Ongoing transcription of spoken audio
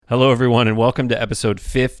Hello, everyone, and welcome to episode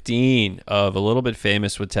 15 of A Little Bit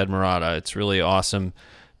Famous with Ted Murata. It's really awesome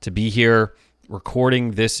to be here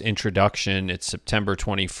recording this introduction. It's September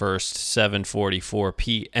 21st, 7:44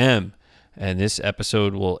 p.m., and this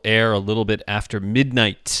episode will air a little bit after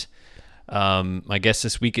midnight. My guest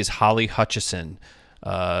this week is Holly Hutchison.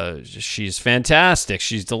 She's fantastic.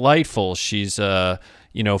 She's delightful. She's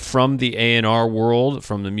from the A&R world,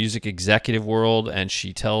 from the music executive world, and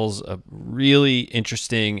she tells a really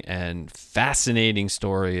interesting and fascinating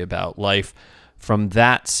story about life from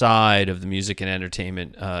that side of the music and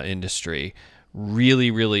entertainment industry.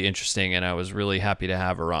 Really, really interesting, and I was really happy to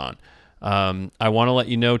have her on. I want to let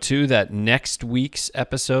you know, too, that next week's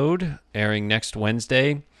episode, airing next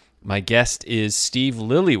Wednesday, my guest is Steve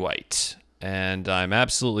Lillywhite, and I'm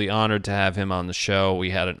absolutely honored to have him on the show. We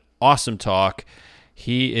had an awesome talk.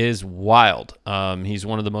 He is wild. He's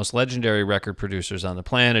one of the most legendary record producers on the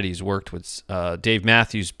planet. He's worked with Dave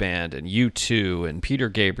Matthews Band and U2 and Peter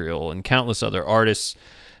Gabriel and countless other artists,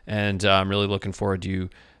 and I'm really looking forward to you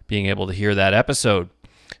being able to hear that episode.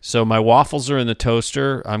 So my waffles are in the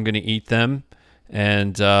toaster. I'm going to eat them,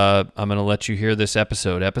 and I'm going to let you hear this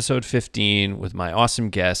episode, episode 15, with my awesome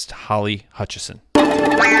guest, Holly Hutchison.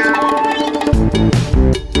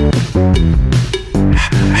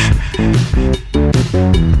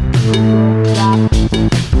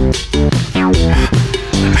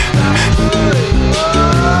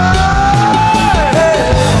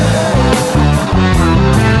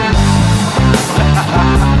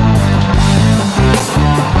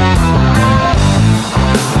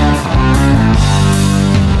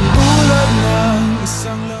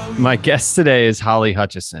 My guest today is Holly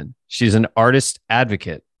Hutchison. She's an artist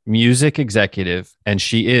advocate, music executive, and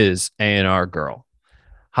she is AnRGirl.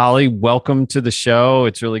 Holly, welcome to the show.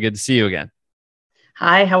 It's really good to see you again.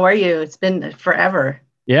 Hi, how are you? It's been forever.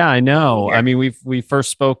 Yeah, I know. I mean, we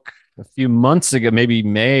first spoke a few months ago, maybe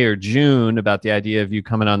May or June, about the idea of you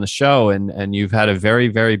coming on the show, and you've had a very,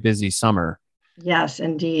 very busy summer. Yes,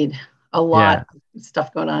 indeed. A lot of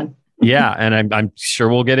stuff going on. Yeah, and I'm sure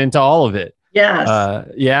we'll get into all of it. Yes.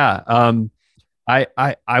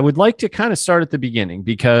 I would like to kind of start at the beginning,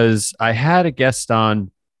 because I had a guest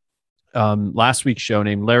on last week's show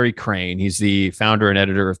named Larry Crane. He's the founder and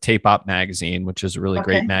editor of Tape Op magazine, which is a really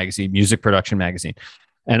great magazine, music production magazine.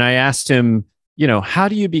 And I asked him, how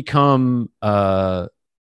do you become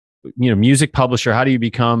music publisher? How do you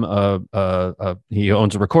become he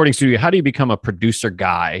owns a recording studio. How do you become a producer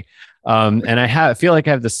guy? And I feel like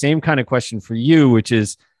I have the same kind of question for you, which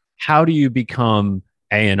is, how do you become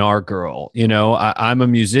AnRGirl? I'm a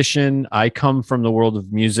musician. I come from the world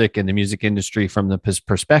of music and the music industry from the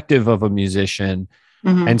perspective of a musician.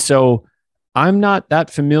 Mm-hmm. And so I'm not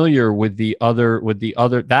that familiar with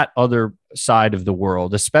that other side of the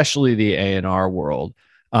world, especially the A&R world.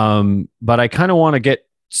 But I kind of want to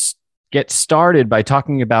get started by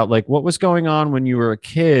talking about what was going on when you were a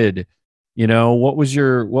kid. What was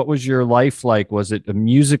your life like? Was it a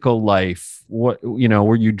musical life? Were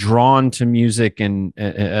you drawn to music and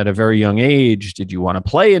at a very young age? Did you want to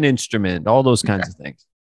play an instrument? All those kinds of things.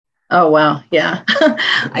 Oh, wow. Yeah.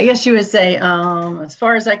 I guess you would say, as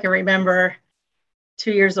far as I can remember,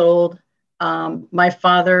 2 years old, my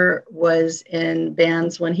father was in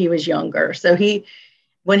bands when he was younger. So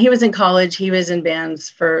when he was in college, he was in bands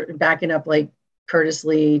for backing up like Curtis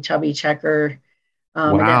Lee, Chubby Checker,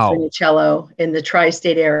 and cello in the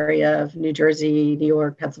tri-state area of New Jersey, New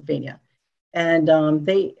York, Pennsylvania. And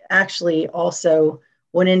they actually also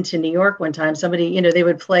went into New York one time. They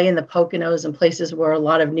would play in the Poconos and places where a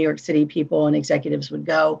lot of New York City people and executives would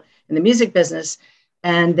go in the music business.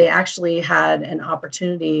 And they actually had an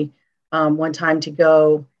opportunity one time to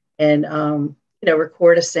go and,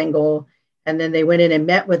 record a single. And then they went in and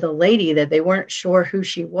met with a lady that they weren't sure who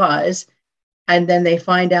she was. And then they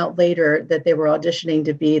find out later that they were auditioning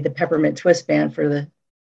to be the Peppermint Twist band for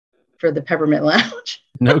the Peppermint Lounge.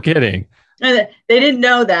 No kidding. And they didn't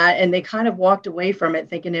know that, and they kind of walked away from it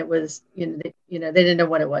thinking it was, they didn't know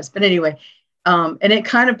what it was. But anyway, and it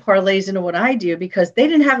kind of parlays into what I do, because they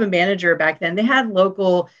didn't have a manager back then. They had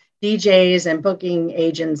local DJs and booking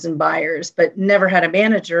agents and buyers, but never had a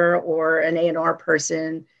manager or an A&R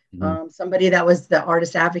person, somebody that was the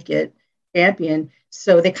artist advocate champion.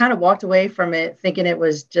 So they kind of walked away from it thinking it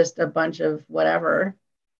was just a bunch of whatever.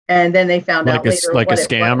 And then they found out later like a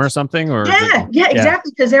scam or something? Or yeah,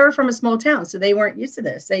 exactly. Because they were from a small town. So they weren't used to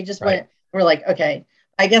this. They just were like, okay.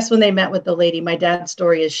 I guess when they met with the lady, my dad's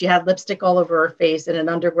story is she had lipstick all over her face in an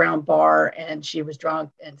underground bar and she was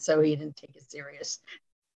drunk. And so he didn't take it serious.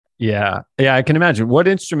 Yeah. Yeah, I can imagine. What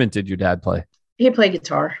instrument did your dad play? He played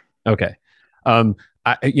guitar. Okay.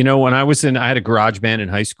 When I had a garage band in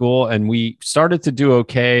high school, and we started to do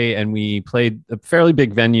okay, and we played a fairly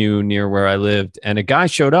big venue near where I lived, and a guy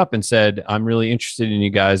showed up and said, "I'm really interested in you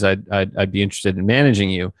guys. I'd be interested in managing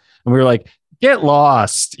you." And we were like, "Get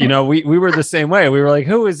lost." We were the same way. We were like,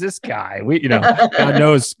 "Who is this guy?"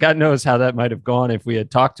 God knows how that might have gone if we had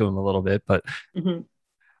talked to him a little bit, but Mhm.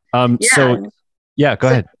 so Yeah. yeah, go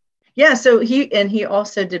ahead. Yeah. So he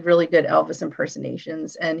also did really good Elvis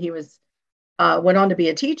impersonations, and he went on to be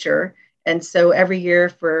a teacher. And so every year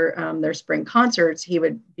for their spring concerts, he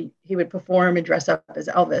would perform and dress up as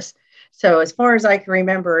Elvis. So as far as I can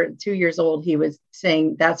remember, 2 years old, he was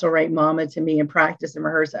saying "That's all right, Mama" to me and practice and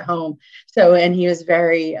rehearse at home. So, and he was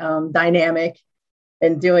very dynamic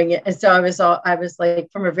and doing it. And so I was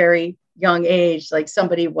like, from a very young age, like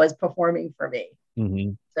somebody was performing for me.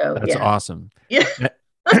 Mm-hmm. So That's yeah, awesome. yeah.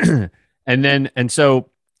 And so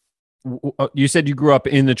you said you grew up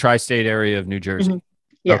in the tri-state area of New Mhm. Jersey.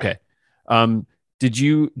 Yeah. Okay. Did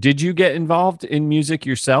you get involved in music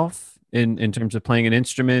yourself in terms of playing an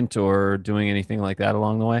instrument or doing anything like that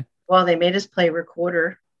along the way? Well, they made us play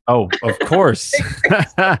recorder. Oh, of course.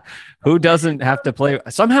 Who doesn't have to play?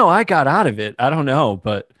 Somehow I got out of it. I don't know,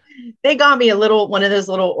 but They got me one of those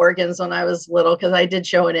little organs when I was little because I did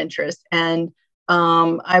show an interest, and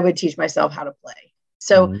I would teach myself how to play.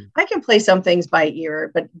 So Mhm. I can play some things by ear,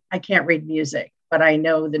 but I can't read music. But I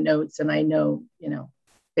know the notes, and I know,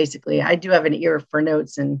 basically, I do have an ear for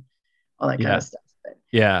notes and all that kind Yeah. of stuff. But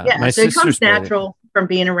Yeah. yeah, My so it comes sisters played it. natural from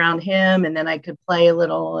being around him, and then I could play a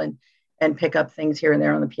little and pick up things here and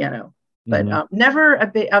there on the piano. But Hmm. never a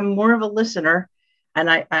bit. I'm more of a listener, and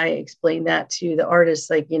I explain that to the artists,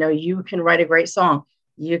 like, you can write a great song,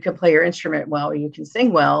 you can play your instrument well, you can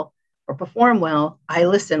sing well or perform well. I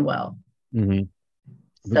listen well. Hmm.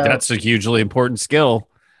 So That's a hugely important skill.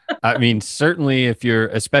 I mean, certainly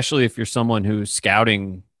especially if you're someone who's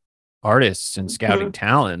scouting artists and scouting mhm,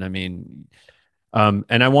 talent. I mean, and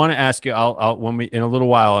I want to ask you, when in a little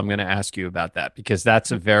while, I'm going to ask you about that because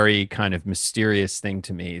that's a very kind of mysterious thing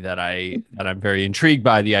to me that I'm very intrigued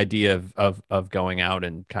by the idea of going out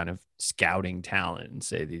and kind of scouting talent and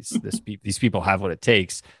say these people have what it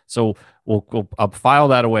takes. So I'll file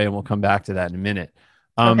that away and we'll come back to that in a minute.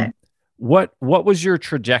 okay. Um, what was your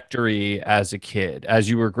trajectory as a kid, as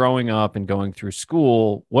you were growing up and going through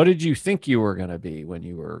school? What did you think you were going to be when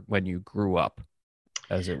you grew up,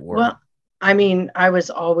 as it were? Well, I mean, I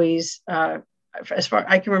was always, as far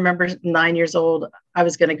I can remember, 9 years old, I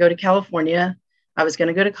was going to go to California. I was going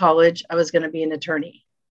to go to college. I was going to be an attorney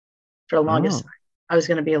for the longest Oh, time. I was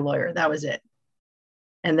going to be a lawyer. That was it.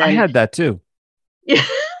 And I then had that too. you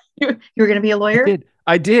were going to be a I lawyer? did.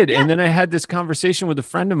 I did. Yeah. And then I had this conversation with a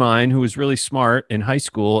friend of mine who was really smart in high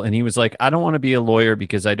school. And he was like, I don't want to be a lawyer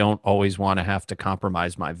because I don't always want to have to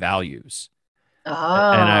compromise my values. And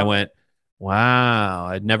I Oh, went, wow,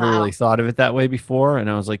 I'd never really wow. thought of it that way before. And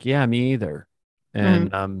I was like, yeah, me either.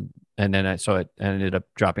 Mhm. And then I ended up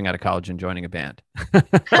dropping out of college and joining a band.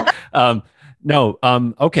 um, no,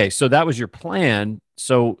 okay. So that was your plan.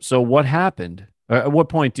 So what happened? At what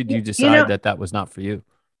point did you You decide know, that that was not for you?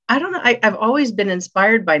 I don't know. I've always been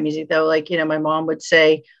inspired by music, though. Like, my mom would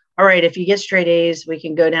say, "All right, if you get straight A's, we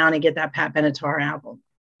can go down and get that Pat Benatar album,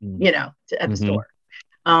 at the Mm-hmm. store."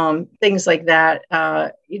 Things like that.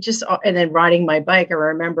 And then riding my bike. I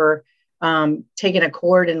remember taking a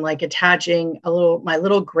cord and like attaching my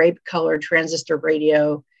little grape colored transistor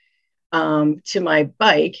radio to my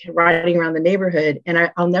bike, riding around the neighborhood.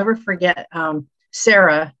 And I'll never forget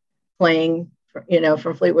Sarah playing,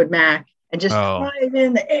 from Fleetwood Mac, and just Oh,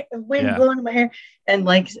 driving the wind yeah. blowing in my hair. And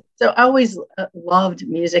like, so I always loved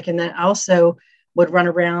music. And then also would run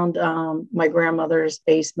around my grandmother's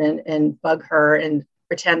basement and bug her and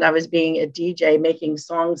pretend I was being a DJ, making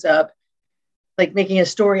songs up, like making a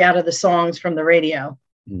story out of the songs from the radio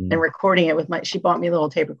and Mhm. recording it she bought me a little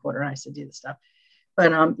tape recorder and I used to do this stuff.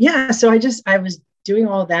 But yeah, so I was doing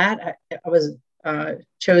all that. I was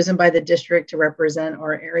chosen by the district to represent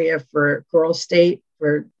our area for girls state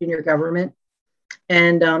for junior government.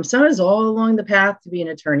 And so I was all along the path to be an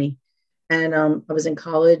attorney. And I was in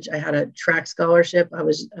college. I had a track scholarship. I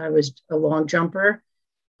was a long jumper.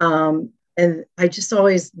 And I just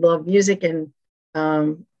always loved music. And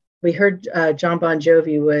we heard John Bon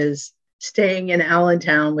Jovi was staying in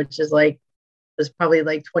Allentown, which was probably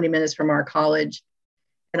like 20 minutes from our college.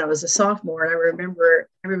 And I was a sophomore. And I remember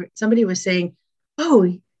somebody was saying,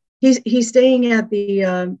 "Oh, he's staying at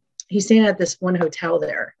this one hotel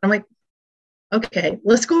there." I'm like, "Okay,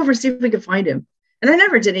 let's go over and see if we can find him." And I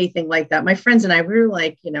never did anything like that. My friends and I, we were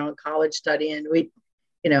like, in college studying.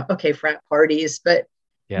 Okay, frat parties, but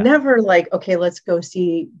Yeah. Never like, okay, let's go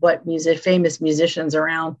see what famous musicians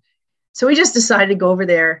around. So we just decided to go over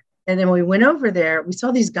there. And then when we went over there, we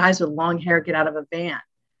saw these guys with long hair get out of a van.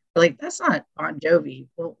 We're like, that's not Bon Jovi.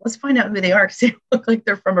 Well, let's find out who they are because they look like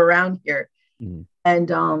they're from around here. Mm-hmm.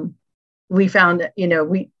 And we found,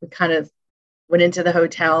 we kind of went into the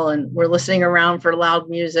hotel and we're listening around for loud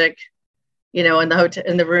music, in the hotel,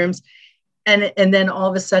 in the rooms. And then all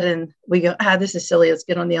of a sudden we go, this is silly. Let's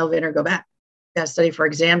get on the elevator and go back. Got to study for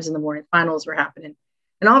exams in the morning. Finals were happening.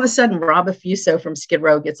 And all of a sudden, Rob Affuso from Skid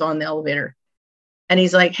Row gets on the elevator. And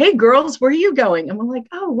he's like, hey, girls, where are you going? And we're like,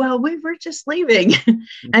 oh, well, we were just leaving.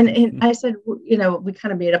 and I said, we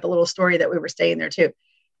kind of made up a little story that we were staying there too.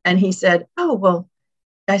 And he said, oh, well,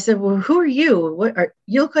 I said, well, who are you?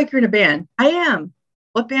 You look like you're in a band. I am.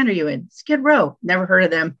 What band are you in? Skid Row. Never heard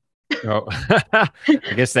of them. Oh,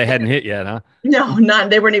 I guess they hadn't hit yet, huh? No,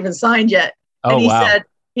 they weren't even signed yet. Oh, and wow.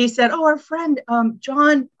 He said, oh, our friend,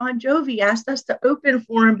 John Bon Jovi asked us to open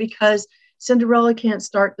for him because Cinderella can't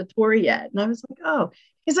start the tour yet. And I was like, oh,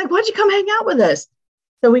 he's like, why don't you come hang out with us?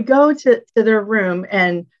 So we go to their room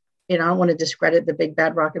and, I don't want to discredit the big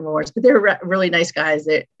bad rock and rollers, but they were really nice guys.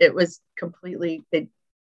 It was completely, I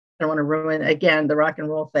don't want to ruin again, the rock and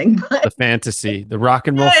roll thing, but the fantasy, the rock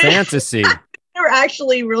and roll fantasy. They were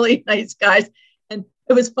actually really nice guys. And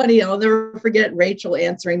it was funny. I'll never forget Rachel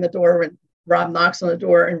answering the door when Rob knocks on the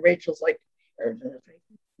door and Rachel's like,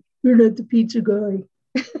 you're not the pizza guy.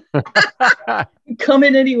 Come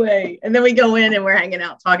in anyway. And then we go in and we're hanging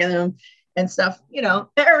out, talking to them and stuff.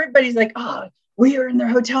 Everybody's like, oh, we are in their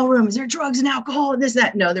hotel room. Is there drugs and alcohol and this,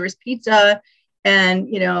 that? No, there was pizza and,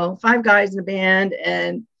 5 guys in the band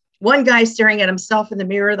and one guy staring at himself in the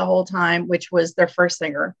mirror the whole time, which was their first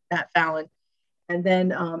singer, Matt Fallon. And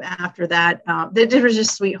then after that, they were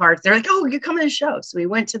just sweethearts. They're like, oh, you're coming to the show. So we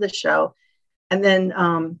went to the show. And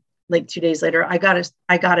then like 2 days later, I got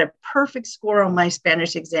a perfect score on my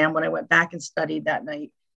Spanish exam when I went back and studied that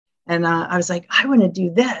night. And I was like, I want to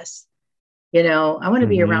do this. I want to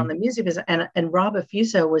be around the music business. And Rob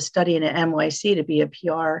Affuso was studying at NYC to be a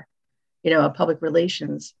PR, a public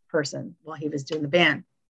relations person while he was doing the band.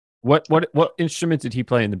 What instrument did he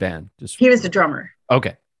play in the band? He was the drummer.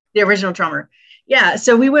 Okay. The original drummer. Yeah.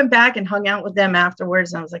 So we went back and hung out with them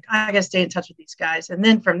afterwards. And I was like, I got to stay in touch with these guys. And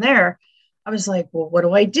then from there, I was like, well, what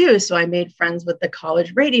do I do? So I made friends with the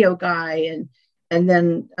college radio guy. And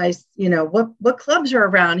then I, what clubs are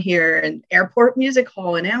around here? And Airport Music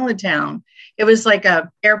Hall in Allentown. It was like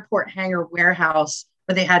a airport hangar warehouse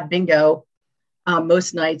where they had bingo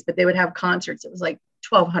most nights, but they would have concerts. It was like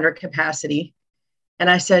 1,200 capacity. And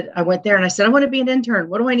I went there and I said, I want to be an intern.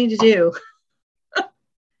 What do I need to do?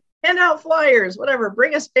 Hand out flyers, whatever,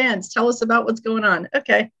 bring us fans, tell us about what's going on.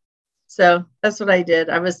 Okay. So that's what I did.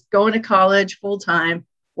 I was going to college full time,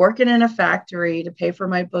 working in a factory to pay for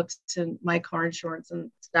my books and my car insurance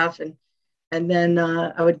and stuff. And then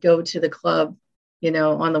I would go to the club,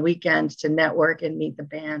 on the weekends to network and meet the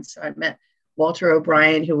band. So I met Walter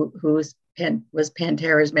O'Brien, who was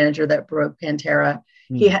Pantera's manager that broke Pantera.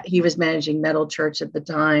 He was managing Metal Church at the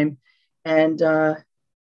time. And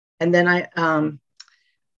then I don't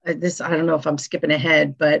know if I'm skipping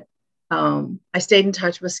ahead, but I stayed in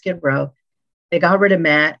touch with Skid Row. They got rid of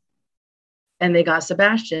Matt and they got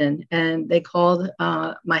Sebastian, and they called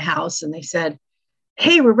my house and they said,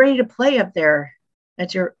 hey, we're ready to play up there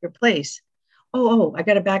at your place. Oh, I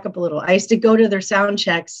got to back up a little. I used to go to their sound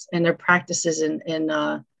checks and their practices in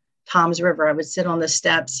Tom's River. I would sit on the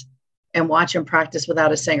steps and watch them practice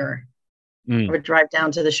without a singer. I would drive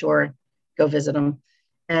down to the shore, go visit them.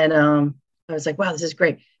 And I was like, wow, this is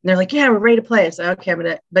great. And they're like, yeah, we're ready to play. I said, okay,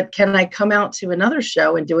 but can I come out to another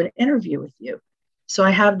show and do an interview with you? So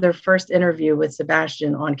I have their first interview with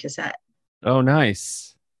Sebastian on cassette. Oh,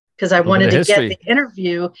 nice. Because I wanted to get the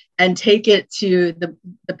interview and take it to the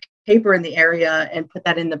paper in the area and put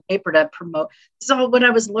that in the paper to promote. So what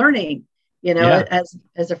I was learning, as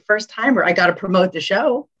a first timer, I got to promote the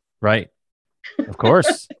show. Right. Of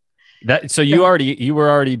course. So you were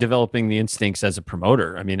already developing the instincts as a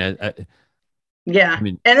promoter. I mean, yeah.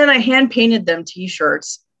 And then I hand painted them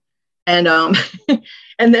T-shirts, and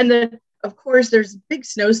and then of course there's big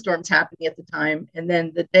snowstorms happening at the time. And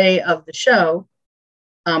then the day of the show,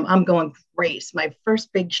 I'm going, Grace, my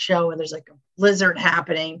first big show, and there's like a blizzard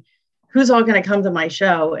happening. Who's all going to come to my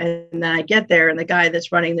show? And then I get there and the guy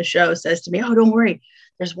that's running the show says to me, oh, don't worry.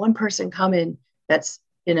 There's one person coming that's,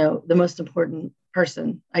 the most important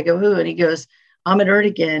person. I go, who? And he goes, Ahmet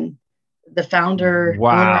Ertegun, the founder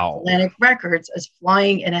of Atlantic Records, is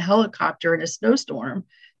flying in a helicopter in a snowstorm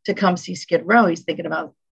to come see Skid Row. He's thinking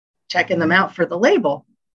about checking them out for the label.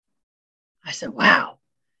 I said, wow.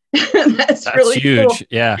 That's That's really cool. huge.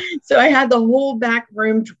 Yeah. So I had the whole back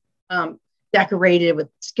room um, decorated with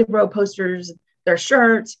Skid Row posters, their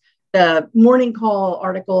shirts. The morning call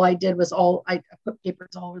article I did was all I put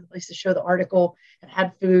papers all over the place to show the article and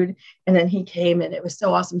had food. And then he came and it was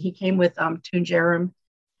so awesome. He came with Toon Jerem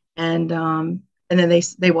and then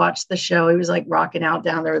they watched the show. He was like rocking out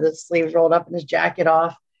down there with his sleeves rolled up and his jacket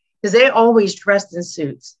off because they always dressed in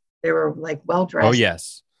suits. They were like well Oh, dressed.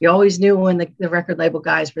 yes. You always knew when the record label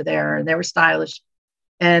guys were there and they were stylish.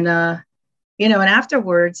 And and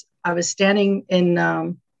afterwards I was standing in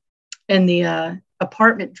the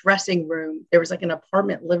apartment dressing room. There was like an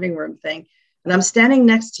apartment living room thing. And I'm standing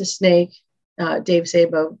next to Snake, Dave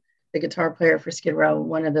Sabo, the guitar player for Skid Row,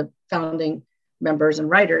 one of the founding members and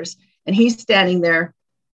writers. And he's standing there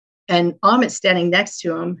and Amit's standing next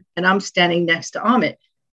to him and I'm standing next to Amit.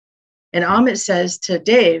 And Amit says to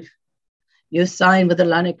Dave, you sign with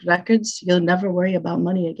Atlantic Records, you'll never worry about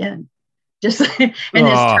money again. Just in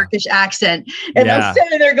this Turkish accent. And I'm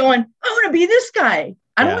standing there going, I want to be this guy.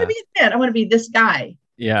 I don't want to be that. I want to be this guy.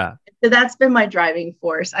 Yeah. So that's been my driving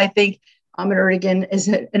force. I think Ahmet Ertegun is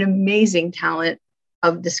an amazing talent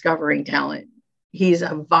of discovering talent. He's a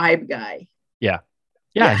vibe guy.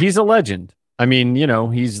 Yeah, he's a legend. I mean,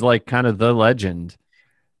 he's like kind of the legend.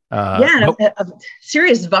 A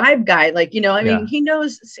serious vibe guy. Like, I mean, he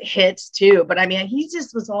knows hits too, but I mean, he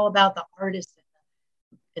just was all about the artist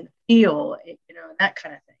and feel, that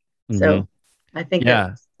kind of thing. So I think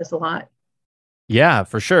that's a lot. Yeah,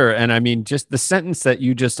 for sure. And I mean, just the sentence that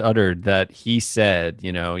you just uttered that he said,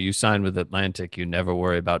 you sign with Atlantic, you never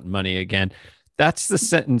worry about money again. That's the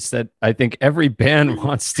sentence that I think every band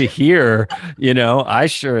wants to hear. I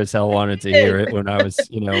sure as hell wanted to hear it when I was,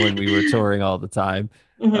 when we were touring all the time.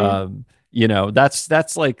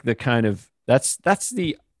 That's like the kind of, that's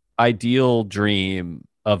the ideal dream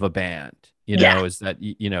of a band, is that,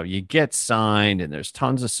 you get signed and there's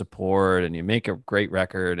tons of support and you make a great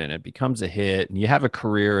record and it becomes a hit and you have a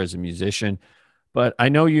career as a musician. But I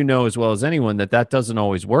know, as well as anyone that doesn't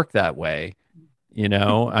always work that way.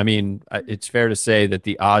 I mean, it's fair to say that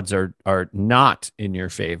the odds are not in your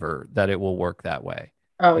favor that it will work that way.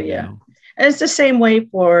 Oh, yeah. Know? And it's the same way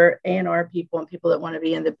for A&R people and people that want to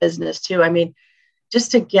be in the business too. I mean,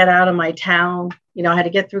 just to get out of my town, I had to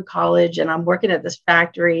get through college and I'm working at this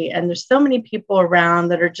factory and there's so many people around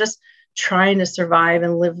that are just trying to survive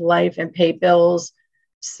and live life and pay bills.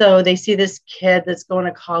 So they see this kid that's going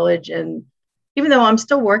to college and even though I'm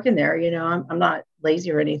still working there, I'm not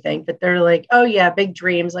lazy or anything, but they're like, oh yeah, big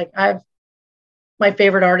dreams. Like I have my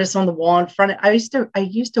favorite artists on the wall in front. I used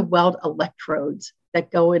to weld electrodes that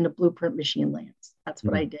go into blueprint machine lamps. That's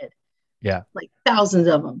what I did. Yeah. Like thousands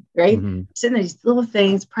of them, right? Sitting there, these little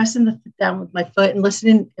things, pressing the down with my foot and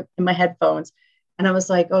listening in my headphones. And I was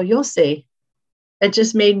like, oh, you'll see. It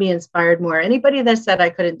just made me inspired more. Anybody that said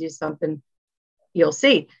I couldn't do something, you'll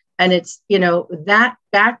see. And it's, that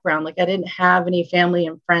background, like I didn't have any family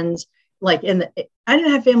and friends, I didn't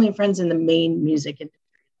have family and friends in the main music industry,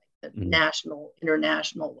 like the national,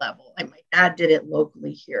 international level. And my dad did it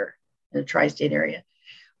locally here in the tri-state area,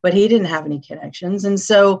 but he didn't have any connections. And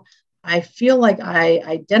so I feel like I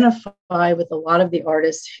identify with a lot of the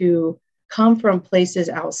artists who come from places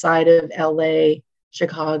outside of LA,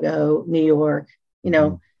 Chicago, New York,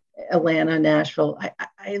 Atlanta, Nashville.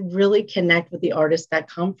 I really connect with the artists that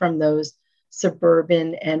come from those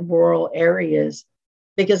suburban and rural areas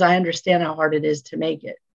because I understand how hard it is to make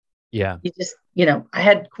it. Yeah. You just, I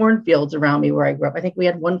had cornfields around me where I grew up. I think we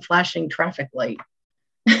had one flashing traffic light.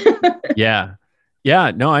 Yeah.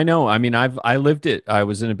 Yeah, no, I know. I mean, I lived it. I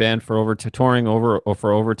was in a band for over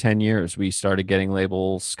 10 years. We started getting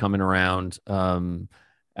labels coming around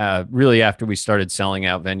really after we started selling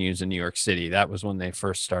out venues in New York City. That was when they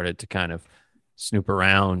first started to kind of snoop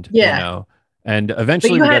around, and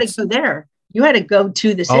eventually but you had to go there. You had to go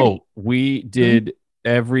to the city. Oh, we did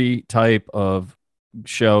every type of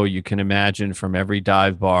show you can imagine, from every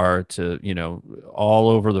dive bar to, all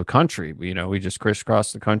over the country. We just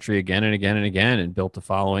crisscrossed the country again and again and again and built a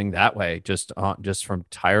following that way, just from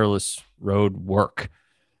tireless road work.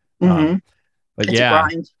 But it's a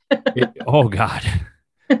grind. Oh God.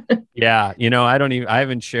 Yeah. I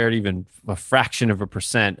haven't shared even a fraction of a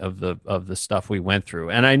 % of the stuff we went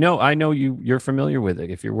through. And I know you're familiar with it.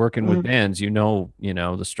 If you're working with bands,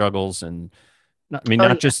 the struggles and,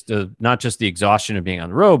 not just the exhaustion of being on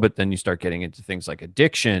the road, but then you start getting into things like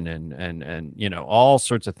addiction and all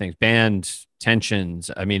sorts of things, band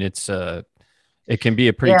tensions. I mean, it can be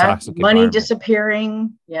a pretty toxic money environment.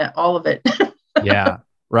 disappearing. Yeah, all of it. Yeah.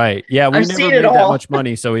 Right. Yeah, we I've never seen it made that all. much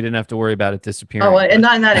money, so we didn't have to worry about it Oh, disappearing. and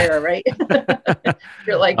not in that era, right?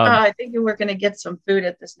 You're like, oh, Um, I think we're going to get some food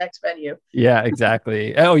at this next venue. yeah,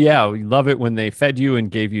 exactly. Oh yeah, we love it when they fed you and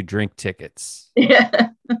gave you drink tickets. Yeah.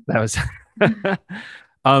 That was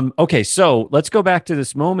okay, so let's go back to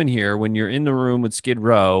this moment here when you're in the room with Skid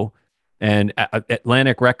Row and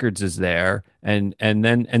Atlantic Records is there and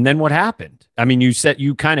then what happened? I mean, you said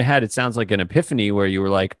you kind of had it sounds like an epiphany where you were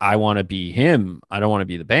like, I want to be him. I don't want to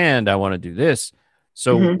be the band. I want to do this.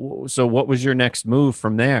 Mhm. So what was your next move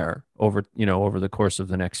from there over the course of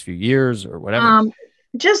the next few years or whatever? Um,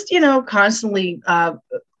 just, constantly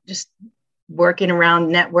just working around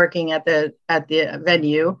networking at the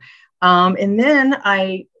venue. And then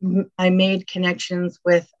I made connections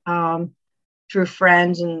with through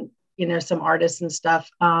friends and some artists and stuff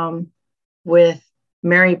with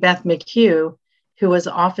Mary Beth McHugh, who was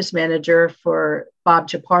office manager for Bob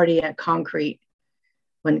Chaparty at Concrete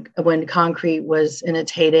when Concrete was in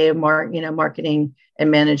its heyday of marketing and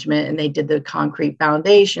management, and they did the concrete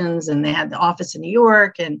foundations, and they had the office in New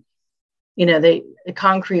York, and the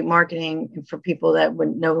concrete marketing for people that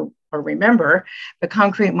wouldn't know or remember, the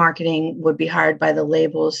concrete marketing would be hired by the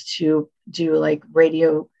labels to do like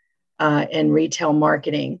radio and retail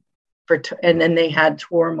marketing and then they had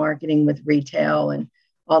tour marketing with retail and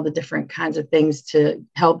all the different kinds of things to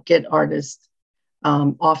help get artists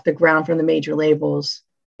off the ground from the major labels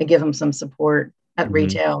and give them some support at Hmm.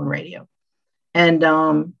 retail and radio.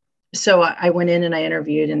 And so I went in and I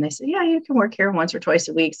interviewed, and they said, yeah, you can work here once or twice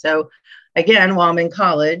a week. So again, while I'm in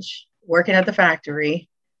college, working at the factory,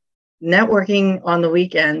 networking on the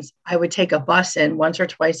weekends, I would take a bus in once or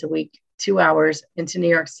twice a week, 2 hours into New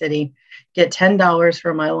York City, get $10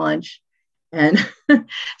 for my lunch, and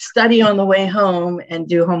study on the way home and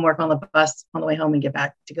do homework on the bus on the way home and get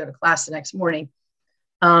back to go to class the next morning.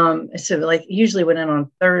 So like usually went in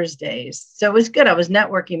on Thursdays. So it was good. I was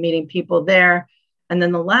networking, meeting people there. And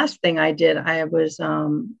then the last thing I did, I was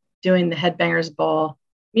doing the Headbangers Ball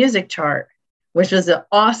music chart, which was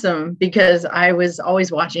awesome because I was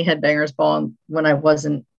always watching Headbangers Ball when I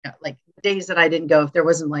wasn't like days that I didn't go. If there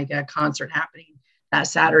wasn't like a concert happening that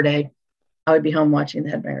Saturday, I would be home watching the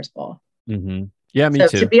Headbangers Ball. Hmm. Yeah, me So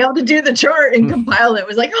to too. be able to do the chart and compile it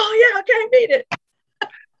was like, oh yeah, okay, I made it.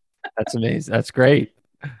 That's amazing. That's great.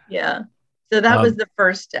 Yeah. So that was Um, the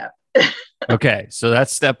first step. okay, so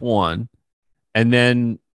that's step one. And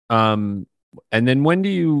then um when do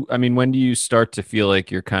you start to feel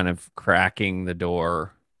like you're kind of cracking the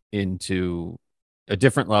door into a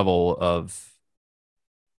different level of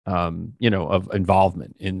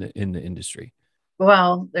involvement in the industry?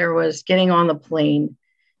 Well, there was getting on the plane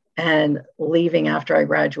and leaving after I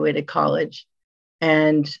graduated college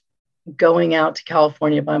and going out to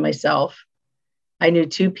California by myself. I knew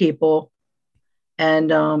two people and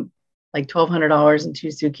like $1,200 in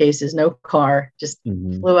two suitcases, no car, just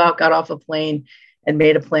Hmm. flew out, got off a plane, and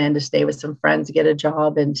made a plan to stay with some friends, get a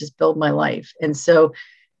job, and just build my life. And so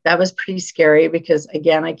that was pretty scary because,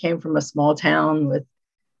 again, I came from a small town with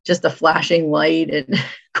just a flashing light and Yeah.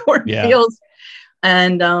 cornfields.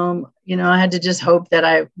 And, I had to just hope that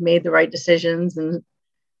I made the right decisions and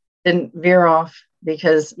didn't veer off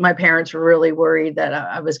because my parents were really worried that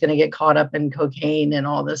I was going to get caught up in cocaine and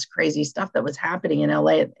all this crazy stuff that was happening in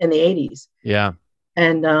LA in the 80s. Yeah.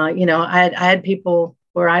 And, I had people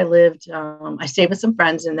where I lived. I stayed with some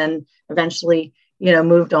friends and then eventually,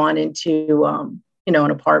 moved on into,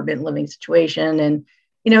 an apartment living situation. And,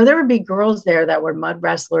 there would be girls there that were mud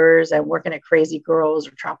wrestlers and working at Crazy Girls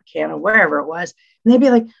or Tropicana, wherever it was. And they'd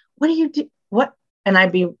be like, what do you do? What? And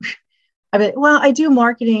well, I do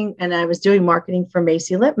marketing, and I was doing marketing for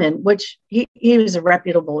Macy Littman, which he was a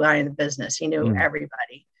reputable guy in the business. He knew Mm.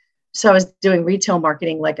 everybody. So I was doing retail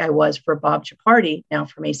marketing like I was for Bob Chaparty, now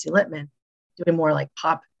for Macy Littman, doing more like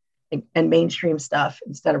pop and mainstream stuff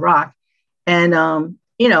instead of rock. And,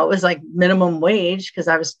 it was like minimum wage because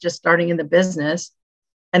I was just starting in the business.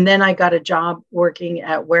 And then I got a job working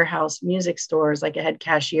at warehouse music stores, like a head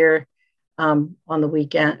cashier on the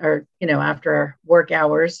weekend or, after work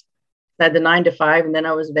hours. I had the 9 to 5, and then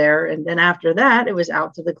I was there. And then after that, it was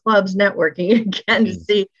out to the clubs networking again to Mm.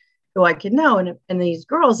 see who I could know. And these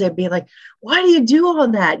girls, they'd be like, why do you do all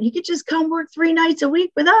that? You could just come work 3 nights a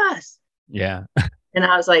week with us. Yeah. And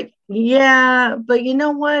I was like, yeah, but you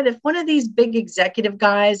know what? If one of these big executive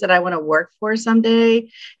guys that I want to work for someday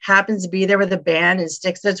happens to be there with a band and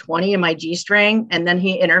sticks a 20 in my G string, and then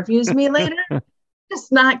he interviews me later, it's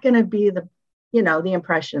not going to be the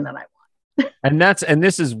impression that I want. And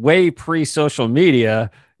this is way pre-social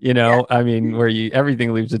media, Yeah. I mean, where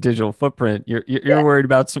everything leaves a digital footprint. You're Yeah. worried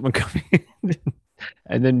about someone coming in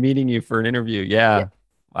and then meeting you for an interview. Yeah. Yeah.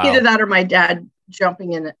 Either Wow. that or my dad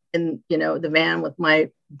jumping in the van with my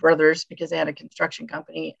brothers because they had a construction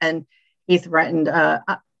company, and he threatened,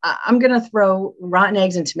 I'm going to throw rotten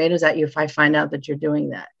eggs and tomatoes at you if I find out that you're doing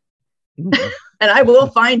that. Mhm. And I will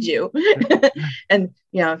find you. And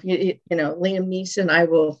if Liam Neeson, I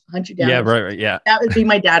will hunt you down Yeah, or right, something. right. Yeah. That would be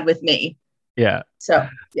my dad with me. Yeah. So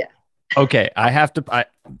yeah. Okay,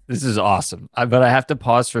 this is awesome. But I have to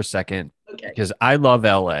pause for a second Okay. because I love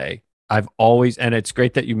LA. I've always, and it's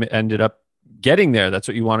great that you ended up getting there. That's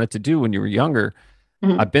what you wanted to do when you were younger.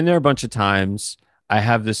 Mhm. I've been there a bunch of times. I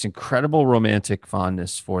have this incredible romantic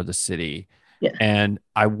fondness for the city. Yeah. And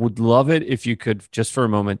I would love it if you could, just for a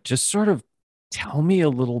moment, just sort of tell me a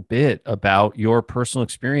little bit about your personal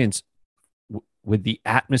experience with the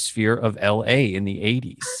atmosphere of LA in the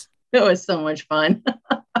 80s. It was so much fun.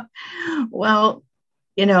 Well,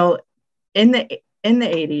 you know, in the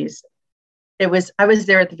 80s, I was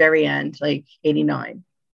there at the very end, like 89,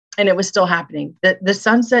 and it was still happening. The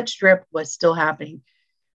Sunset Strip was still happening.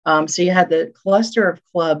 So you had the cluster of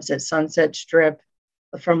clubs at Sunset Strip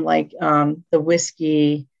from like the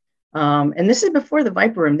Whiskey. And this is before the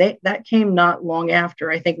Viper Room. That came not long after,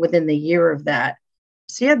 I think within the year of that.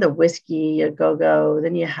 So you had the Whiskey, a Go-Go,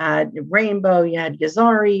 then you had Rainbow, you had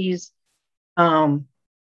Gazzari's. Um,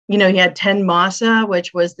 you had Ten Masa,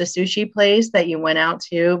 which was the sushi place that you went out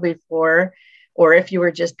to before, or if you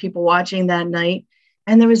were just people watching that night.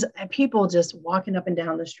 And there was people just walking up and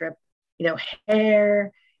down the strip,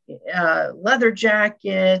 hair, leather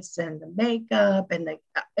jackets, and the makeup, and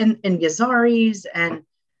and Gazzari's, and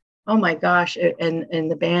oh my gosh,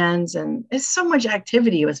 and the bands, and it's so much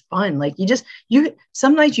activity. It was fun. Like you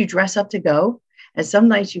some nights you dress up to go, and some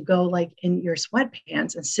nights you go like in your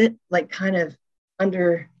sweatpants and sit like kind of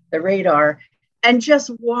under the radar and just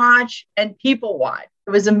watch and people watch. It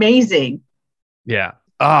was amazing. Yeah.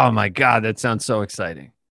 Oh my God, that sounds so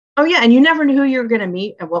exciting. Oh yeah, and you never knew who you were going to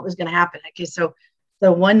meet and what was going to happen. Okay, so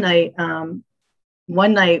one night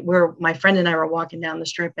where my friend and I were walking down the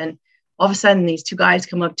strip, and all of a sudden these two guys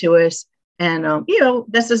come up to us, and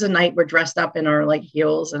this is a night we're dressed up in our like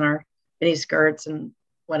heels and our mini skirts and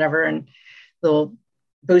whatever, and little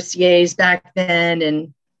bustiers back then,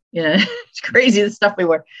 and it's crazy the stuff we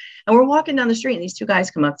wore. And we're walking down the street, and these two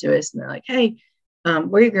guys come up to us, and they're like, "Hey,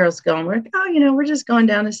 where you girls going?" We're like, "Oh, we're just going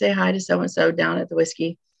down to say hi to so and so down at the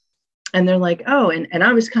Whiskey." And they're like, "Oh," and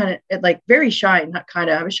I was kind of like very shy, not kind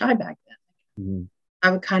of, I was shy back then. Mhm.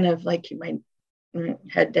 I would kind of like keep my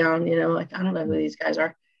head down, like I don't know who these guys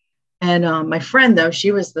are. And my friend, though,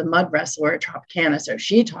 she was the mud wrestler at Tropicana, so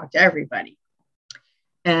she talked to everybody.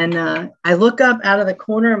 And I look up out of the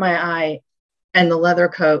corner of my eye, and the leather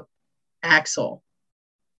coat, Axel.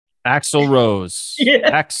 Axl Rose.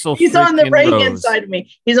 Yeah, Axl he's on the freaking right hand Rose. side of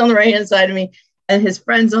me. He's on the right hand side of me, and his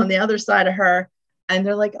friend's on the other side of her. And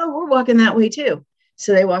they're like, "Oh, we're walking that way too."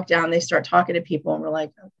 So they walk down. They start talking to people, and we're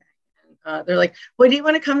like, "Okay." They're like, "Well, do you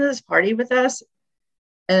want to come to this party with us?"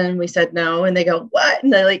 And we said no. And they go, "What?"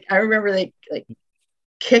 And they I remember they like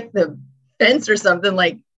kicked the fence or something,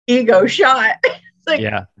 like ego shot. It's like,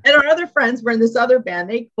 Yeah. and our other friends were in this other band.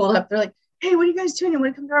 They pulled up. They're like, "Hey, what are you guys doing? You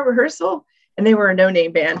want to come to our rehearsal?" And they were a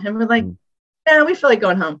no-name band. And we're like, Mm. "Nah, we feel like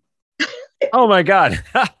going home." Oh my God.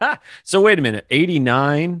 So wait a minute.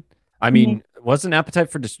 89. I Mm-hmm. mean, wasn't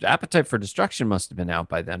Appetite for Destruction must have been out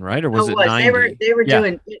by then, right? Or Oh, was it it was. They were 90? they were Yeah.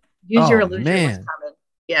 doing Use Your Oh Illusion was man. coming.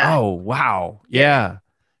 Yeah. Oh wow. Yeah. Yeah.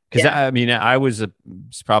 Because Yeah. I mean, I was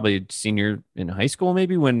probably a senior in high school,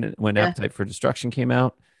 maybe when Yeah. Appetite for Destruction came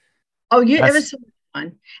out. Oh, yeah, it That's was so much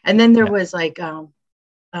fun. And then there yeah. was like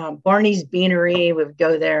Barney's Beanery. We would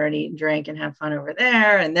go there and eat and drink and have fun over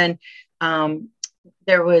there. And then um,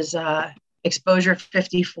 there was Exposure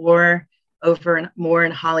 54 more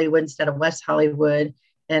in Hollywood instead of West Hollywood.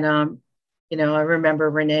 And I remember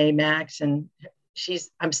Renee Max, and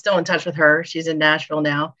I'm still in touch with her. She's in Nashville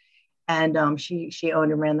now, and she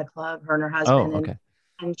owned and ran the club, her and her Oh, husband,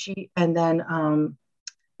 okay. and then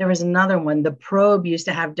there was another one. The Probe used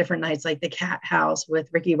to have different nights, like the Cat House with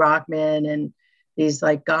Ricky Rockman and these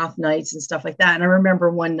like goth nights and stuff like that. And I remember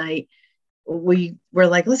one night we were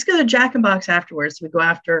like, "Let's go to Jack in Box afterwards." So we go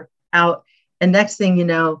out, and next thing you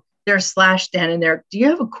know, there's Slash standing there. "Do you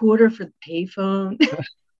have a quarter for the payphone?"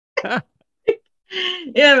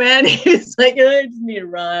 Yeah, man. He's like, "I just need a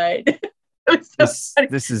ride." It was so funny.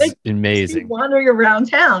 This is Like, just be amazing. wandering around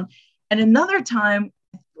town. And another time,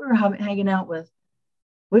 we were hanging out with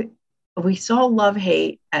we, we saw Love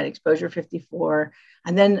Hate at Exposure 54.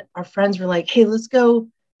 And then our friends were like, "Hey, let's go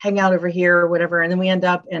hang out over here," or whatever. And then we end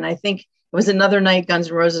up, and I think it was another night Guns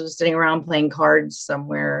N' Roses was sitting around playing cards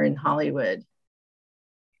somewhere in Hollywood.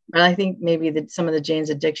 But I think maybe some of the Jane's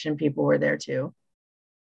Addiction people were there too.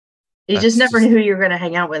 You just never knew who you were going to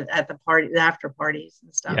hang out with at the party, the after parties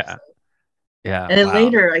and stuff. Yeah. So. Yeah. And then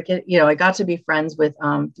later I got to be friends with,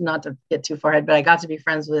 not to get too far ahead, but I got to be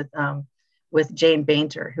friends with Jane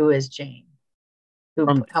Bainter, who is Jane, who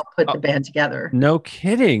helped put the band together. No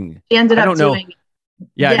kidding. She ended up doing.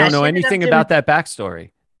 Yeah, I don't know anything about that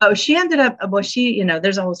backstory. Oh, she ended up, well,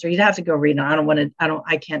 there's a whole story. You'd have to go read it.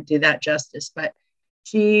 I can't do that justice, but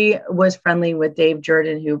she was friendly with Dave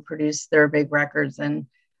Jordan, who produced their big records. And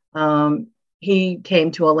he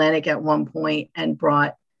came to Atlantic at one point and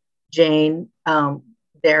brought Jane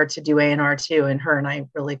there to do A&R too. And her and I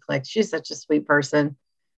really clicked. She's such a sweet person.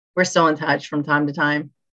 We're still in touch from time to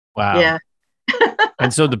time. Wow. Yeah.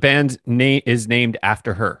 And so the band name is named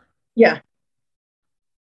after her. Yeah.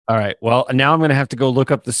 All right. Well, now I'm going to have to go look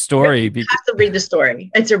up the story. You have to read the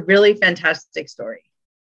story. It's a really fantastic story.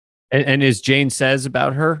 And as Jane says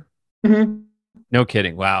about her? Mm-hmm. No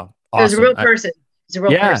kidding. Wow. Awesome. It was a real person. It's a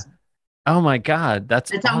real person. Oh my God.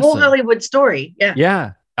 It's awesome. A whole Hollywood story. Yeah.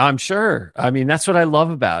 Yeah. I'm sure. I mean, that's what I love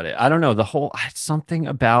about it. I don't know. Something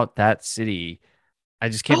about that city. I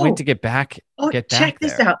just can't wait to get back. Check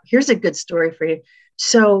this out. Here's a good story for you.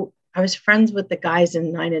 So I was friends with the guys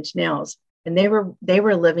in Nine Inch Nails, and they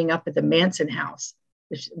were living up at the Manson house,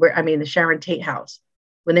 the Sharon Tate house,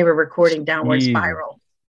 when they were recording Downward Spiral.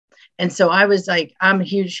 And so I was like, I'm a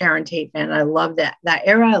huge Sharon Tate fan. I love that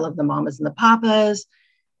era. I love the Mamas and the Papas,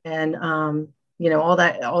 and all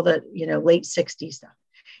the late 60s stuff.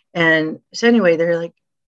 And so anyway, they're like,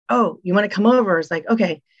 oh, you want to come over? It's like,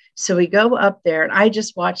 okay. So we go up there, and I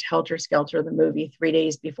just watched Helter Skelter, the movie, 3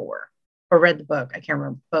 days before, or read the book. I can't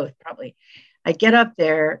remember, both probably. I get up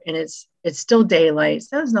there, and it's still daylight.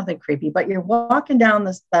 So there's nothing creepy, but you're walking down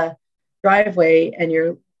the driveway, and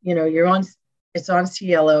it's on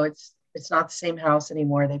Cielo. It's not the same house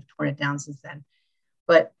anymore. They've torn it down since then.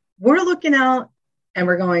 But we're looking out, and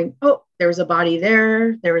we're going, oh, there was a body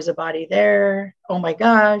there. There was a body there. Oh my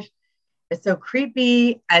gosh. It's so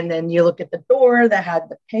creepy. And then you look at the door that had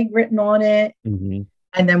the pig written on it. Mm-hmm.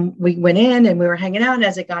 And then we went in and we were hanging out. And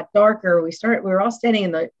as it got darker, we were all standing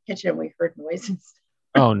in the kitchen, and we heard noises.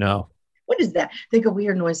 Oh no. What is that? They go, we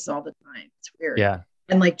hear noises all the time. It's weird. Yeah.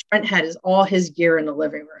 And like Trent had all his gear in the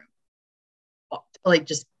living room, like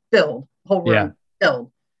just filled, whole room filled.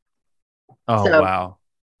 Oh, wow.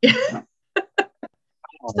 Yeah.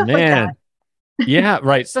 Oh, man. Yeah,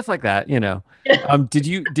 right. Stuff like that, Did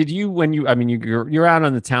you when you're out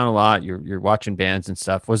on the town a lot, you're watching bands and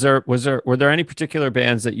stuff. Were there any particular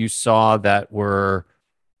bands that you saw that were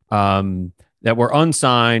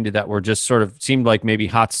unsigned, that were just sort of seemed like maybe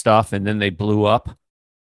hot stuff and then they blew up?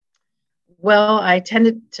 Well, I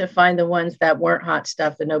tended to find the ones that weren't hot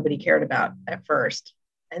stuff that nobody cared about at first,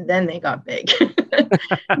 and then they got big.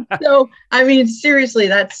 So, seriously,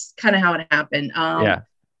 that's kind of how it happened.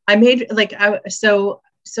 I made so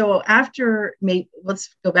after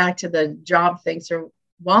let's go back to the job thing. So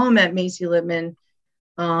while I'm at Macy Littman,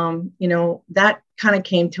 that kind of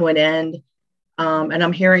came to an end. And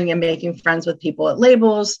I'm hearing and making friends with people at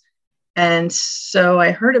labels. And so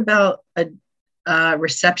I heard about a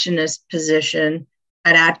receptionist position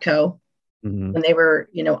at ADCO when they were,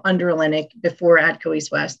 under Atlantic, before ADCO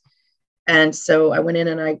East West. And so I went in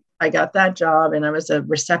and I got that job, and I was a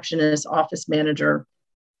receptionist office manager.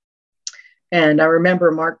 And I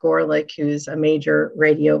remember Mark Gorlick, who's a major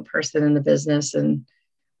radio person in the business and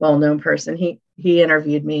well-known person. He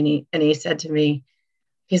interviewed me, and he said to me,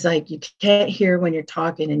 he's like, you can't hear when you're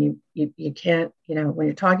talking, and you can't, when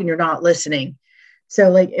you're talking, you're not listening. So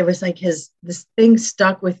like, it was like this thing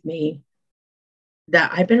stuck with me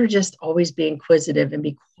that I better just always be inquisitive and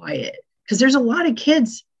be quiet. Because there's a lot of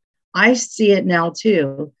kids, I see it now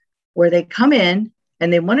too, where they come in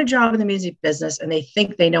and they want a job in the music business and they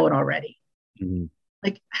think they know it already. Mm-hmm.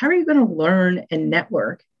 Like, how are you going to learn and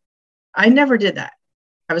network? I never did that.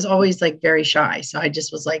 I was always like very shy. So I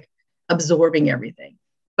just was like absorbing everything.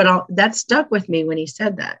 But that stuck with me when he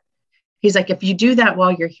said that. He's like, if you do that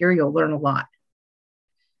while you're here, you'll learn a lot.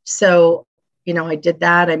 So, I did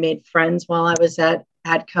that. I made friends while I was at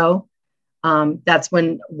ADCO. That's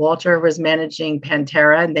when Walter was managing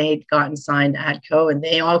Pantera, and they'd gotten signed to ADCO, and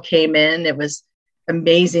they all came in. It was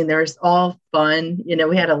amazing. There was all fun.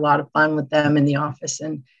 We had a lot of fun with them in the office.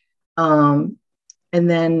 And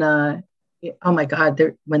then, oh my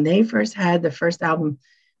God, when they first had the first album,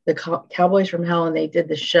 the Cowboys from Hell, and they did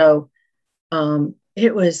the show,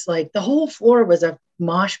 it was like the whole floor was a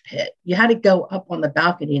mosh pit. You had to go up on the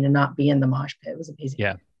balcony to not be in the mosh pit. It was amazing.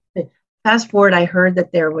 Yeah. Fast forward, I heard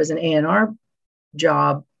that there was an A&R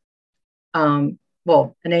job, an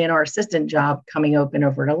A&R assistant job coming open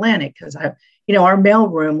over at Atlantic, because our mail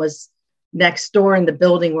room was next door in the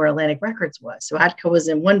building where Atlantic Records was. So Atco was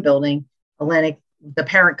in one building, Atlantic, the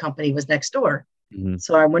parent company, was next door. Mm-hmm.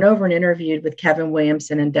 So I went over and interviewed with Kevin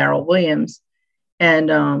Williamson and Daryl Williams,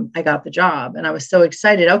 and I got the job. And I was so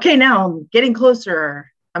excited. Okay, now I'm getting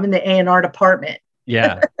closer. I'm in the A&R department.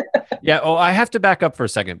 Yeah. Yeah. Oh, I have to back up for a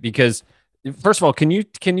second because first of all, can you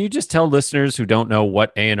just tell listeners who don't know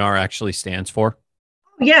what A&R actually stands for?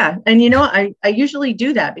 Yeah. And I usually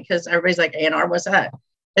do that because everybody's like, A&R, what's that?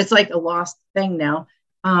 It's like a lost thing now.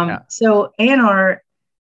 So A&R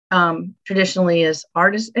traditionally is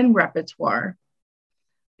artist and repertoire.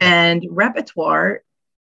 And repertoire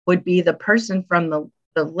would be the person from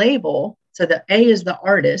the label. So the A is the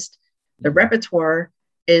artist. The repertoire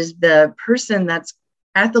is the person that's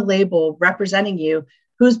at the label representing you,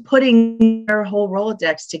 who's putting their whole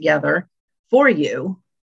Rolodex together for you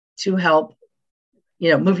to help,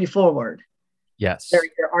 move you forward. Yes. They're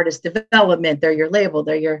your artist development. They're your label.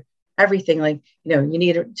 They're your everything. Like, you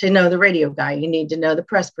need to know the radio guy. You need to know the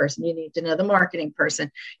press person. You need to know the marketing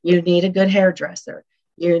person. You need a good hairdresser.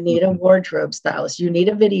 You need a wardrobe stylist. You need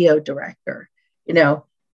a video director.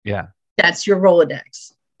 Yeah. That's your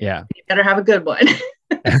Rolodex. Yeah. You better have a good one.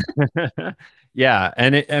 Yeah.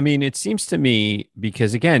 And it seems to me,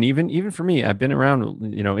 because again, even for me, I've been around,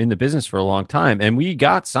 in the business for a long time, and we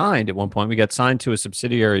got signed at one point. We got signed to a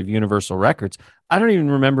subsidiary of Universal Records. I don't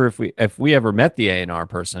even remember if we ever met the A&R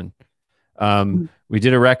person. We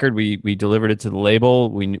did a record, we delivered it to the label.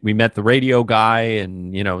 We met the radio guy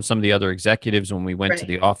and, some of the other executives when we went to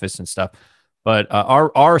the office and stuff. But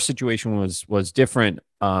our situation was different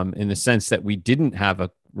in the sense that we didn't have a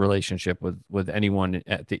relationship with anyone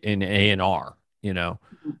in A&R,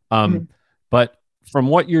 but from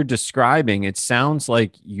what you're describing, it sounds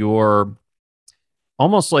like you're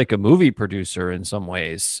almost like a movie producer in some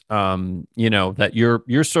ways. That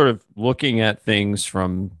you're sort of looking at things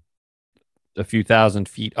from a few thousand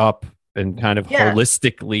feet up and kind of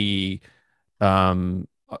holistically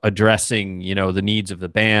addressing, the needs of the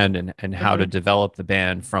band and how to develop the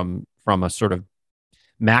band from a sort of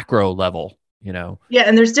macro level, Yeah.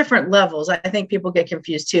 And there's different levels. I think people get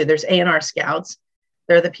confused too. There's A&R scouts.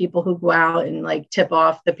 They're the people who go out and like tip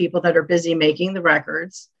off the people that are busy making the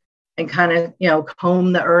records and kind of,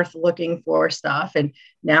 comb the earth looking for stuff. And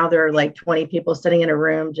now there are like 20 people sitting in a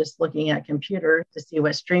room just looking at computers to see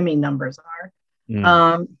what streaming numbers are.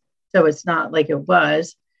 So it's not like it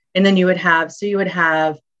was. And then you would have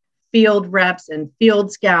field reps and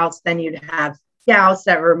field scouts. Then you'd have scouts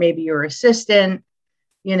that were maybe your assistant,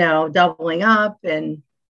 doubling up. And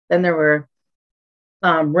then there were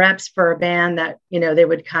reps for a band that, they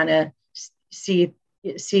would kind of see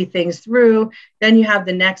things through. Then you have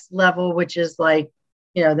the next level, which is like,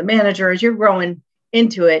 the manager. As you're growing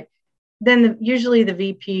into it, then usually the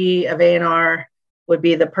VP of A&R would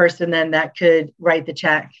be the person then that could write the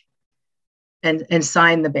check and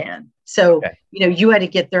sign the band. So, you had to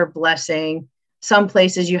get their blessing. Some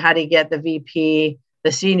places you had to get the VP,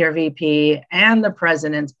 the senior VP, and the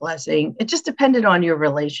president's blessing. It just depended on your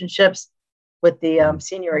relationships with the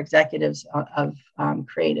senior executives of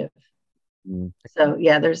creative. So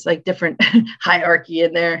there's like different hierarchy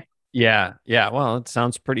in there. Yeah. Well, it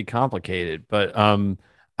sounds pretty complicated, but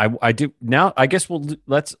I do now. I guess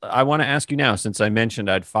I want to ask you now, since I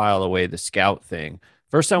mentioned I'd file away the scout thing.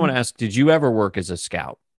 First, I want to ask: did you ever work as a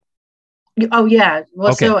scout? Oh yeah.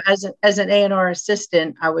 Well, so as an A&R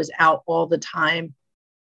assistant, I was out all the time,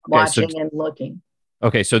 watching and looking.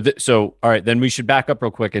 Okay, so all right, then we should back up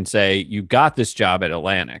real quick and say you got this job at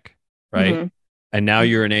Atlantic, right? And now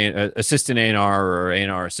you're an assistant A&R or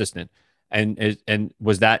A&R assistant, and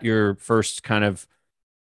was that your first kind of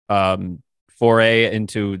foray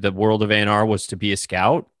into the world of A&R, was to be a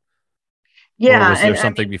scout? Yeah, or was there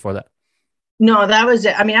something before that? No, that was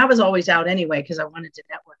it. I mean, I was always out anyway because I wanted to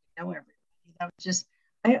network and know everybody. That was just,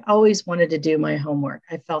 I always wanted to do my homework.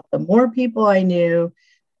 I felt the more people I knew,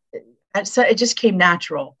 so it just came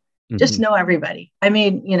natural. Just know everybody. I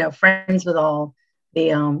mean, friends with all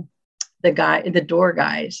the door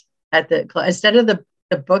guys at the club. Instead of the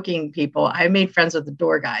booking people, I made friends with the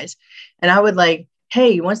door guys, and I would like,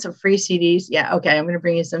 hey, you want some free CDs? Yeah, okay, I'm going to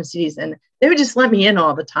bring you some CDs, and they would just let me in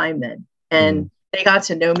all the time then, and they got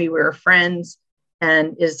to know me. We were friends,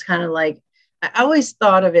 and it's kind of like, I always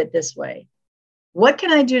thought of it this way: what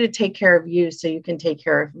can I do to take care of you so you can take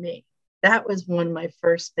care of me? That was one of my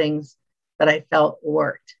first things that I felt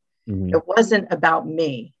worked. It wasn't about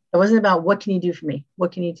me. It wasn't about what can you do for me?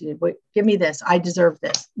 What can you do? Give me this. I deserve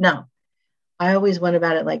this. No, I always went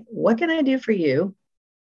about it like, what can I do for you?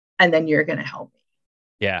 And then you're going to help me.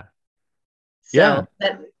 Yeah. So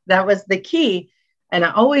that was the key. And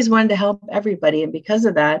I always wanted to help everybody. And because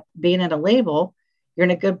of that, being at a label, you're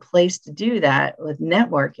in a good place to do that with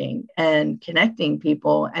networking and connecting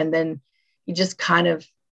people. And then you just kind of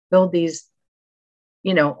build these,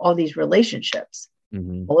 all these relationships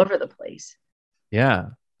all over the place.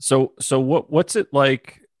 Yeah. So what's it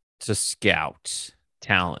like to scout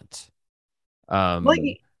talent? Well,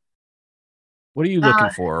 What are you looking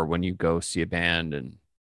for when you go see a band? And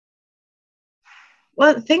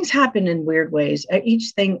well, things happen in weird ways.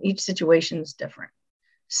 Each situation is different.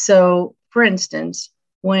 So, for instance,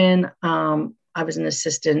 when I was an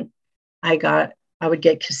assistant, I would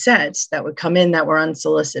get cassettes that would come in that were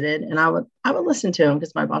unsolicited, and I would listen to them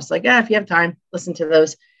because my boss was like, if you have time, listen to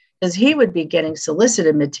those, because he would be getting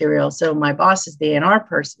solicited material. So my boss is the A&R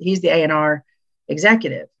person; he's the A&R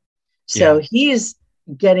executive, so he's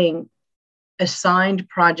getting assigned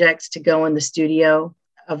projects to go in the studio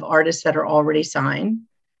of artists that are already signed.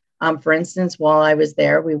 For instance, while I was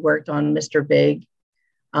there, we worked on Mr. Big,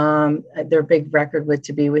 their big record with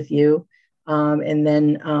To Be With You. And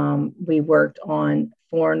then we worked on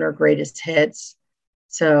Foreigner Greatest Hits.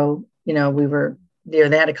 So, they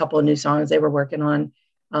had a couple of new songs they were working on.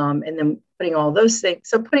 And then putting all those things,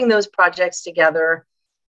 so putting those projects together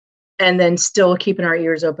and then still keeping our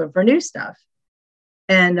ears open for new stuff.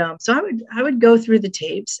 And so I would go through the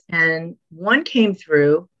tapes, and one came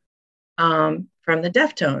through from the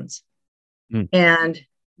Deftones. And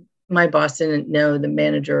my boss didn't know the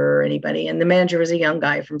manager or anybody. And the manager was a young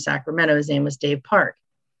guy from Sacramento. His name was Dave Park.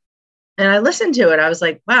 And I listened to it. I was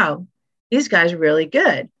like, wow, these guys are really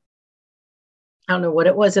good. I don't know what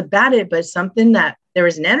it was about it, but something that there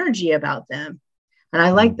was an energy about them. And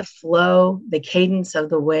I liked the flow, the cadence of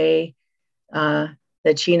the way that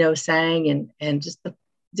Chino sang, and just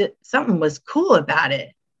something was cool about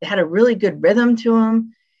it. It had a really good rhythm to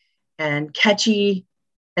them and catchy.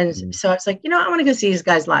 And so I was like, I want to go see these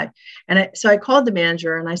guys live. And so I called the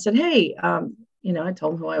manager and I said, hey, I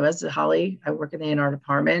told him who I was, Holly. I work in the A&R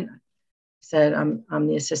department. I said, I'm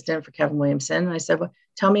the assistant for Kevin Williamson. And I said, well,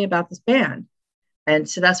 tell me about this band. And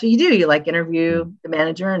so that's what you do. You interview the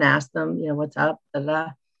manager and ask them, what's up, da, da.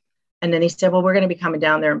 And then he said, well, we're going to be coming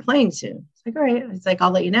down there and playing soon. It's like, all right. It's like,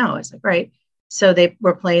 I'll let you know. It's like, right. So they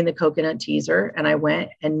were playing the Coconut Teaser, and I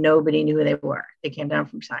went, and nobody knew who they were. They came down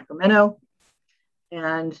from Sacramento,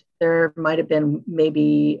 and there might have been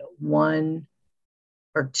maybe one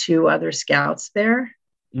or two other scouts there.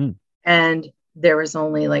 And there was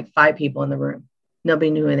only like 5 people in the room.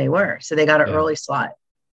 Nobody knew who they were. So they got an early slot.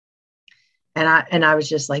 And I was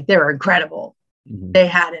just like, they were incredible. They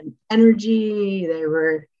had an energy. They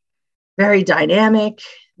were very dynamic.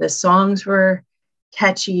 The songs were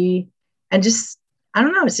catchy, and just, I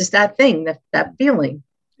don't know, it's just that thing, that feeling.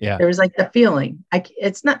 Yeah. There was like the feeling.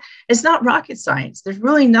 It's not rocket science. There's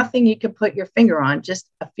really nothing you could put your finger on, just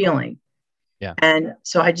a feeling. Yeah. And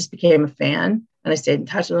so I just became a fan, and I stayed in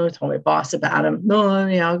touch with him. I told my boss about him. No,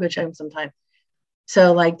 yeah, I'll go check him sometime.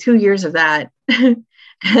 So like 2 years of that.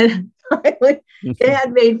 And finally, they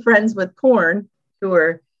had made friends with Korn, who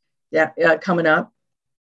were coming up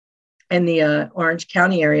in the Orange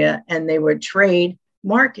County area, and they would trade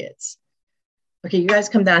markets. Okay, you guys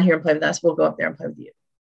come down here and play with us. We'll go up there and play with you.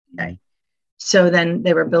 Okay. So then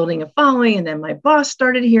they were building a following, and then my boss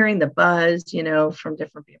started hearing the buzz, from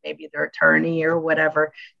different people, maybe their attorney or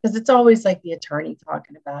whatever, because it's always like the attorney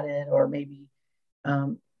talking about it, or maybe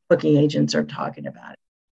booking agents are talking about it.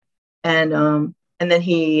 And then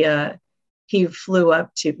he flew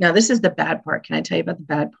up to, now this is the bad part. Can I tell you about the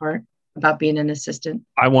bad part about being an assistant?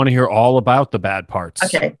 I want to hear all about the bad parts.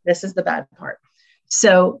 Okay, this is the bad part.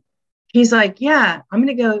 So he's like, yeah, I'm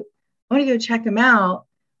going to go check him out.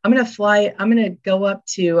 I'm going to go up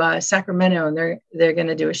to Sacramento, and they're going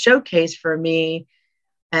to do a showcase for me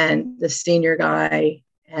and the senior guy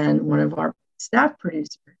and one of our staff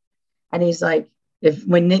producers. And he's like,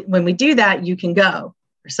 when we do that, you can go,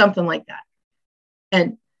 or something like that.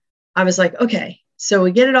 And I was like, okay. So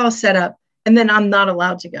we get it all set up, and then I'm not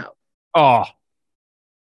allowed to go. Oh,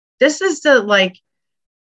 this is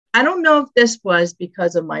I don't know if this was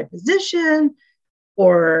because of my position,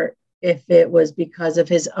 or if it was because of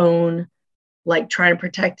his own, trying to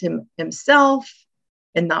protect himself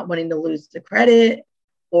and not wanting to lose the credit,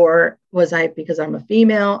 or was I because I'm a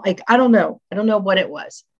female? I don't know. I don't know what it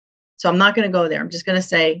was. So I'm not going to go there. I'm just going to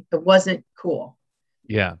say it wasn't cool.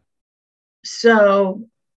 Yeah. So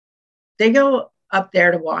they go up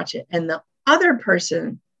there to watch it. And the other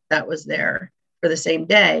person that was there for the same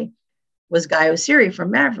day was Guy Osiri from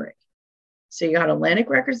Maverick. So you got Atlantic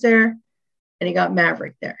Records there, and you got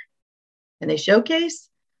Maverick there. And they showcase.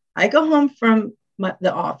 I go home from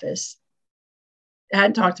the office. I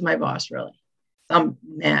hadn't talked to my boss, really. I'm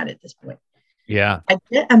mad at this point. Yeah. I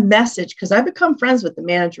get a message because I become friends with the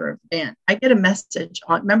manager of the band. I get a message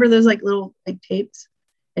on, remember those like little like tapes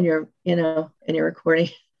and you're recording.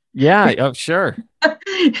 Yeah. Oh, sure.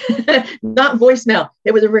 Not voicemail.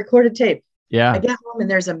 It was a recorded tape. I Yeah. get home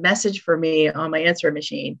and there's a message for me on my answer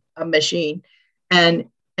machine, and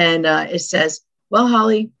it says, "Well,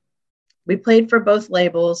 Holly, we played for both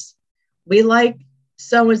labels. We like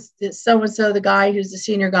so and so, the guy who's the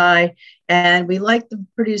senior guy, and we like the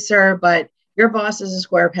producer, but your boss is a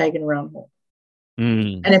square peg in a round hole.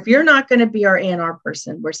 Mm. And if you're not going to be our A&R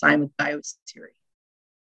person, we're signed with Guy Siri."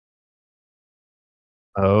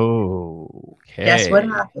 Guess what Okay.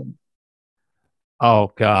 happened?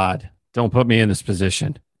 Oh God. Don't put me in this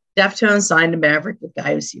position. Deftones signed to Maverick with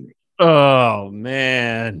Guy Siri. Oh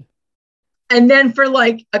man. And then for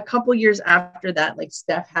like a couple years after that, like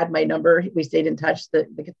Steph had my number. We stayed in touch, the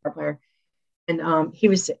guitar player. And he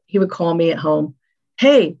would call me at home.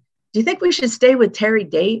 "Hey, do you think we should stay with Terry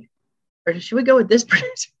Date? Or should we go with this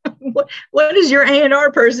producer?" What does your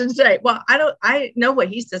A&R person say? Well, I know what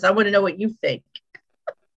he says. I want to know what you think.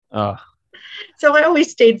 Oh, So I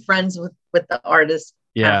always stayed friends with the artist.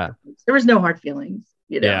 yeah. Afterwards. There was no hard feelings,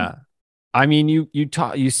 Yeah. I mean, you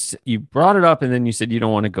brought it up and then you said you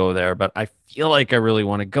don't want to go there, but I feel like I really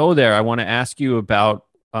want to go there. I want to ask you about,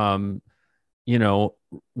 you know,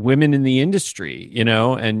 women in the industry,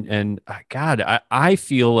 and God, I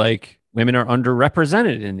feel like women are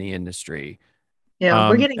underrepresented in the industry. Yeah,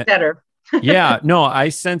 we're getting better. Yeah, no, I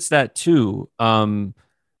sense that too.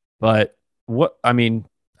 But what, I mean,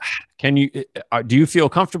 can you, do you feel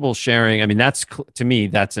comfortable sharing? I mean, to me,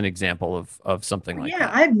 that's an example of something like Yeah,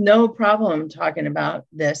 that. I have no problem talking about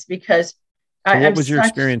this because So what I'm was your such,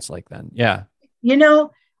 experience like then? Yeah. you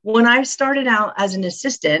know, when I started out as an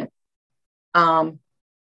assistant, um,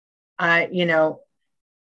 I,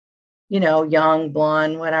 young,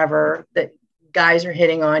 blonde, whatever, that guys are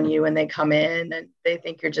hitting on you and they come in and they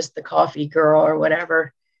think you're just the coffee girl or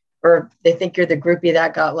whatever, or they think you're the groupie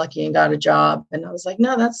that got lucky and got a job. And I was like,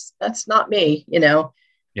 no, that's not me. I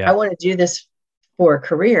Yeah. want to do this for a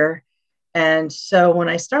career. And so when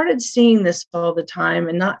I started seeing this all the time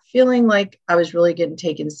and not feeling like I was really getting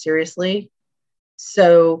taken seriously,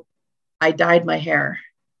 so I dyed my hair.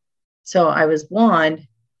 So I was blonde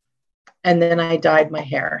and then I dyed my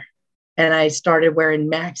hair and I started wearing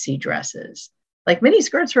maxi dresses. Like mini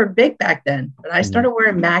skirts were big back then, but I Mhm. started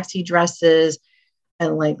wearing maxi dresses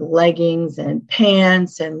and like leggings and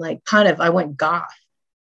pants and like I went goth.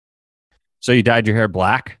 So you dyed your hair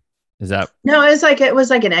black? Is that No, it was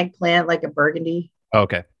like an eggplant, like a burgundy.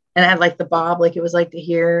 okay? And I had like the bob, like it was like the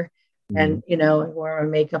hair, Mhm. and I wore my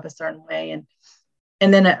makeup a certain way, and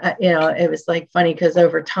then it was like funny because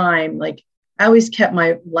over time, like I always kept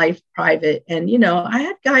my life private, and I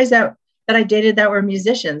had guys that I dated that were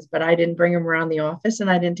musicians, but I didn't bring them around the office, and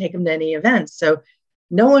I didn't take them to any events, so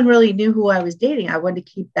no one really knew who I was dating. I wanted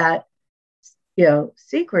to keep that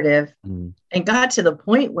secretive, Mhm. and got to the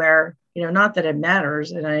point where not that it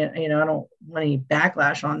matters, and I don't want any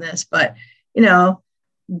backlash on this, but you know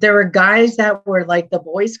there were guys that were like the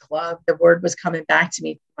boys club. The word was coming back to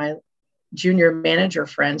me, my junior manager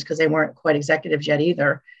friends, because they weren't quite executives yet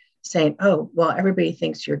either, saying, "Oh, well, everybody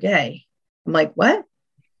thinks you're gay." I'm like, "What?"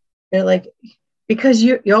 They're like, "Because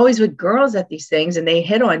you're always with girls at these things and they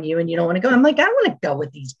hit on you and you don't want to go." I'm like, "I don't want to go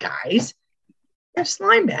with these guys. They're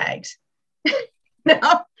slime bags."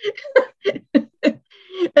 No.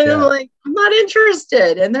 And I'm Yeah. like, "I'm not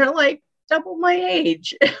interested." And they're like, double my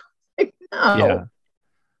age. Like, Yeah. no,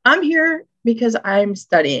 I'm here because I'm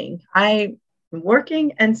studying. I'm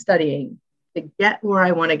working and studying to get where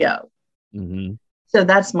I want to go. Hmm. So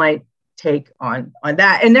that's my take on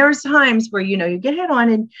that. And there's times where you get hit on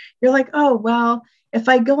and you're like, "Oh, well, if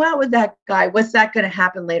I go out with that guy, what's that going to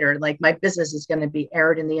happen later? Like my business is going to be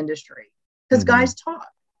aired in the industry." Because Hmm. guys talk.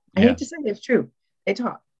 I Yeah. hate to say it, it's true. They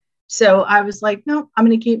talk. So I was like, "No, I'm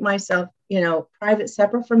going to keep myself, private,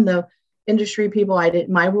 separate from the industry people."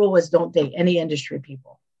 My rule was don't date any industry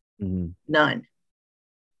people. Hmm. None.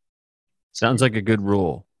 Sounds like a good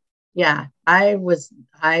rule. Yeah, I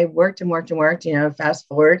worked and worked and worked, fast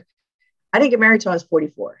forward. I didn't get married till I was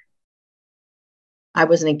 44. I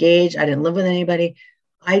wasn't engaged. I didn't live with anybody.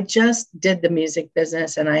 I just did the music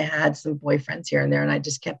business and I had some boyfriends here and there and I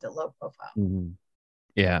just kept it low profile. Hmm.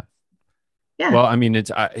 Yeah. Yeah. Well, I mean,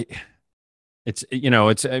 it's I mean, it's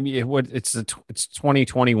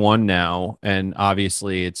 2021 now, and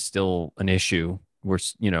obviously it's still an issue.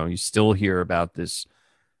 You still hear about this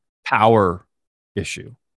power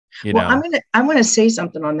issue. You Well, know. I want to say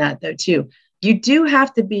something on that though too. You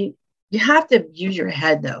have to use your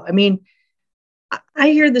head though. I mean, I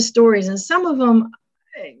hear the stories, and some of them,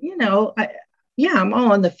 you know, yeah, I'm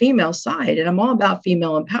all on the female side, and I'm all about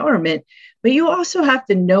female empowerment. But you also have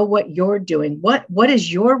to know what you're doing. What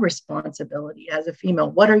is your responsibility as a female?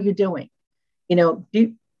 What are you doing? You know,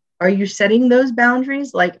 are you setting those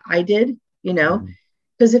boundaries like I did? You know, Mhm.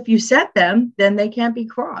 because if you set them, then they can't be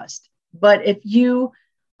crossed. But if you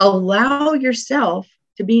allow yourself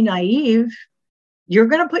to be naive, you're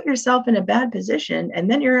going to put yourself in a bad position, and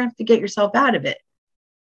then you're going to have to get yourself out of it.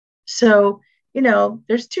 So, you know,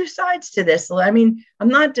 there's two sides to this. I mean, I'm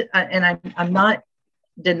not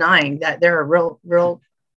denying that there are real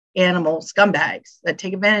animal scumbags that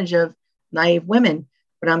take advantage of naive women,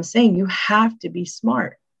 but I'm saying you have to be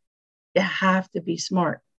smart. You have to be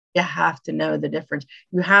smart. You have to know the difference.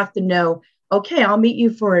 You have to know, okay, I'll meet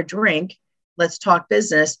you for a drink. Let's talk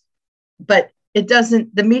business. But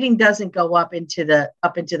the meeting doesn't go up into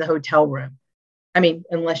the hotel room. I mean,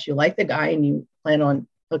 unless you like the guy and you plan on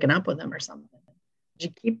hooking up with him or something. You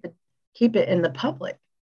keep it in the public.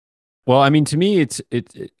 Well, I mean, to me,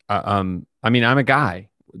 I mean, I'm a guy,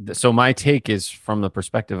 so my take is from the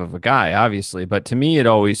perspective of a guy, obviously. But to me, it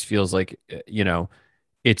always feels like,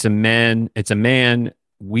 it's a man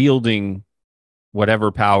wielding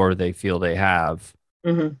whatever power they feel they have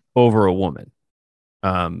Mm-hmm. over a woman.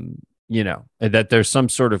 That there's some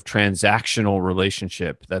sort of transactional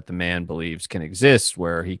relationship that the man believes can exist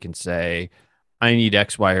where he can say, I need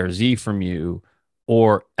X, Y, or Z from you,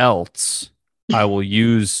 or else I will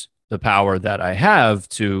use the power that I have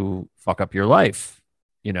to fuck up your life,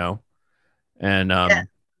 you know? And Yeah,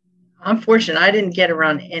 I'm fortunate. I didn't get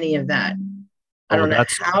around any of that. I oh, don't know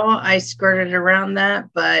that's how I skirted around that,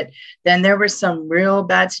 but then there were some real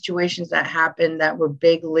bad situations that happened that were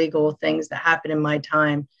big legal things that happened in my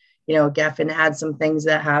time. You know, Geffen had some things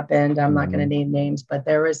that happened. I'm not going to mhm, name names, but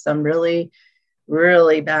there was some really,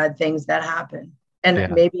 really bad things that happened. And yeah.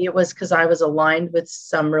 maybe it was because I was aligned with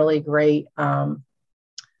some really great male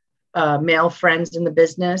friends in the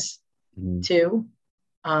business Mhm. too.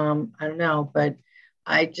 I don't know, but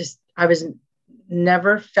I was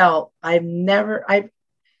never felt, I can't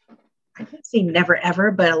say never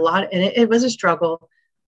ever, but a lot, and it was a struggle,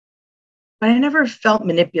 but I never felt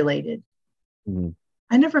manipulated. Mhm.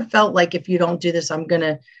 I never felt like if you don't do this, I'm going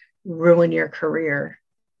to ruin your career.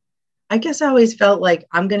 I guess I always felt like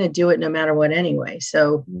I'm going to do it no matter what anyway.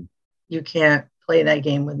 So Mhm. you can't play that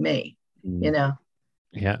game with me, you Mhm. know?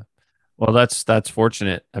 Yeah. Well, that's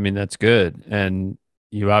fortunate. I mean, that's good. And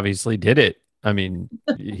you obviously did it. I mean,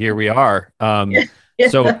 here we are. Yeah.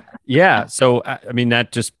 So Yeah. yeah, so I mean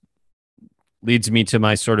that just leads me to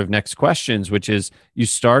my sort of next questions, which is you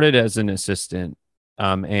started as an assistant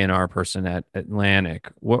A&R person at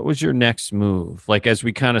Atlantic. What was your next move? Like as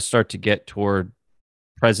we kind of start to get toward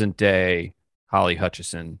present day Holly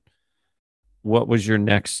Hutchison, what was your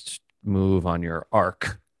next move on your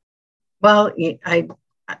arc? Well,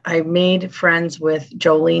 I made friends with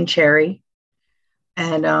Jolene Cherry,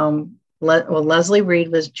 and Leslie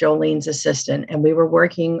Reed was Jolene's assistant, and we were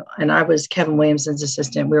working, and I was Kevin Williamson's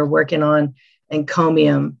assistant. We were working on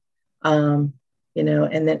Encomium, and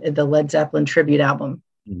then the Led Zeppelin tribute album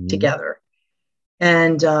Mhm. together,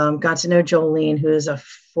 and got to know Jolene, who is a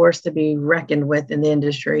force to be reckoned with in the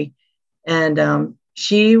industry, and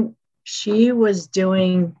she was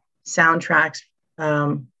doing soundtracks.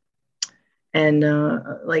 And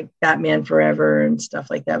like Batman Forever and stuff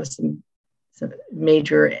like that with some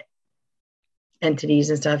major entities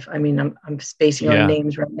and stuff. I mean, I'm spacing on Yeah.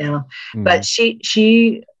 names right now, but Mhm.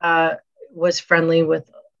 she was friendly with,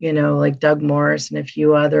 like Doug Morris and a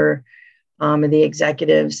few other of the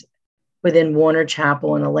executives within Warner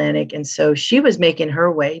Chapel and Atlantic, and so she was making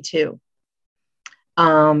her way too.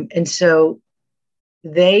 And so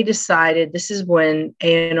they decided this is when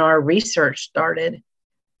A&R research started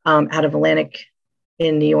out of Atlantic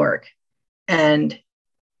in New York, and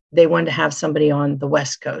they wanted to have somebody on the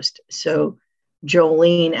West Coast. So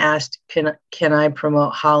Jolene asked, can I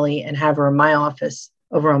promote Holly and have her in my office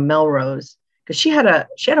over on Melrose? Because she had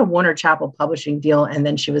a Warner Chapel publishing deal, and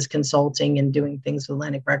then she was consulting and doing things with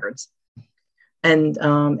Atlantic Records. And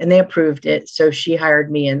they approved it. So she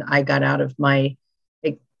hired me, and I got out of my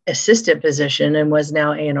assistant position and was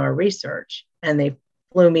now A&R research. And they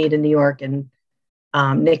flew me to New York, and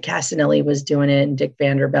Nick Casanelli was doing it, and Dick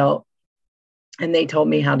Vanderbilt, and they told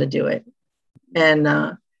me how to do it.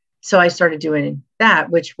 And so I started doing that,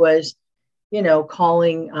 which was,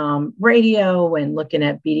 calling radio and looking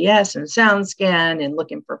at BDS and SoundScan and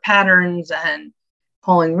looking for patterns and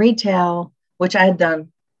calling retail, which I had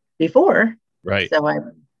done before. Right. So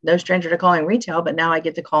I'm no stranger to calling retail, but now I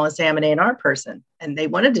get to call and say I'm an A&R person, and they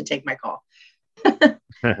wanted to take my call.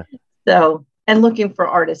 So, and looking for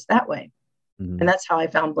artists that way. Mhm. And that's how I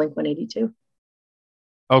found Blink-182.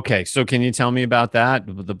 Okay. So can you tell me about that?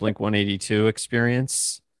 The Blink-182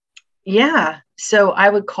 experience? Yeah. So I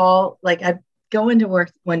would call, like, I'd go into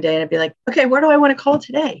work one day and I'd be like, okay, where do I want to call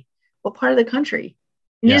today? What part of the country?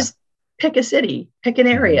 And you Yeah. just pick a city, pick an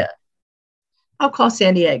area. I'll call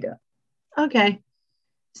San Diego. Okay.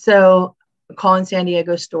 So calling San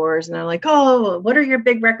Diego stores and they're like, oh, what are your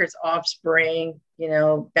big records? Offspring,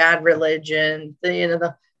 Bad Religion,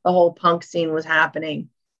 the whole punk scene was happening.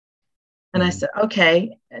 And I said,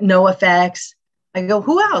 okay, no effects. I go,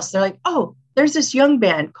 who else? They're like, oh, there's this young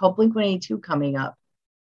band called Blink-182 coming up.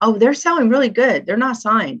 Oh, they're selling really good. They're not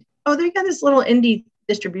signed. Oh, they got this little indie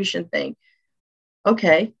distribution thing.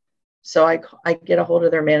 Okay. So I get a hold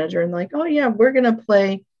of their manager and like, oh yeah, we're going to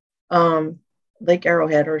play Lake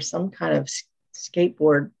Arrowhead or some kind of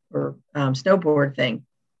skateboard or snowboard thing.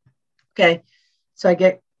 Okay. So I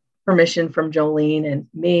get permission from Jolene and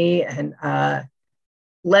me and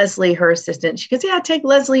Leslie, her assistant. She goes, yeah, take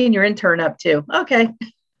Leslie and your intern up too. Okay.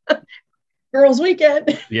 Girls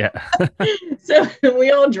weekend. Yeah. So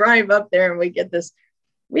we all drive up there and we get this,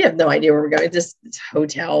 we have no idea where we're going, this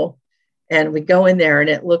hotel. And we go in there and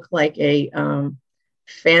it looked like a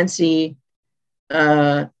fancy,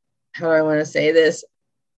 how do I want to say this,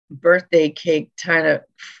 birthday cake kind of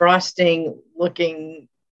frosting looking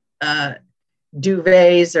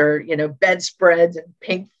duvets or, bedspreads and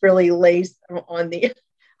pink frilly lace on the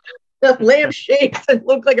lampshades. It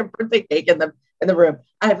looked like a birthday cake in the room.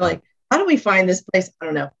 I'm like, how do we find this place? I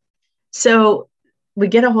don't know. So we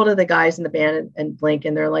get a hold of the guys in the band and Blink,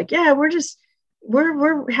 and they're like, yeah,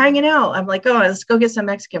 we're hanging out. I'm like, oh, let's go get some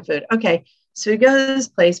Mexican food. Okay. So we go to this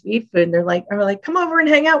place, we eat food, and we're like, come over and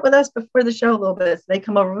hang out with us before the show a little bit. So they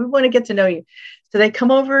come over. We want to get to know you. So they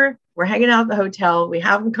come over. We're hanging out at the hotel. We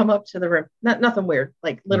have them come up to the room. Nothing weird.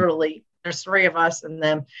 Like literally, there's 3 of us and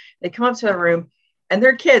them. They come up to the room, and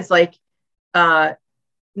they're kids. Like,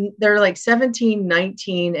 they're like 17,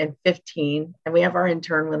 19, and 15. And we have our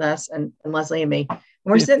intern with us and Leslie and me. And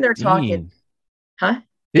we're 15. sitting there talking. Huh?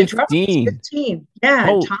 15. 15. Yeah.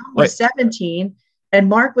 Oh, Tom was 17 and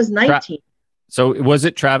Mark was 19. So was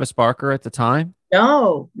it Travis Barker at the time?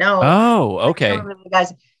 No. Oh, okay. The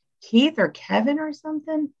guys, Keith or Kevin or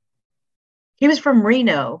something. He was from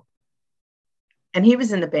Reno and he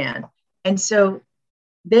was in the band. And so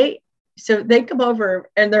they come over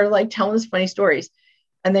and they're like telling us funny stories.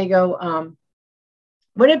 And they go,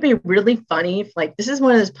 wouldn't it be really funny if like, this is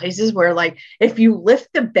one of those places where like, if you lift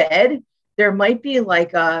the bed, there might be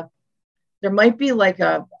like a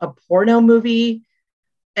porno movie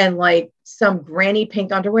and like some granny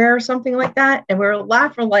pink underwear or something like that. And we were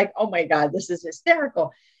laughing like, oh my God, this is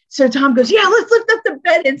hysterical. So Tom goes, yeah, let's lift up the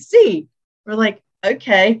bed and see. We're like,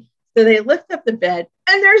 okay. So they lift up the bed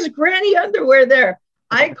and there's granny underwear there.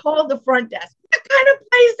 I called the front desk. What kind of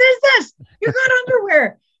place is this? You got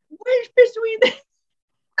underwear. Where's between the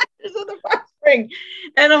the box spring?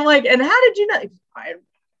 And I'm like, and how did you know? I'm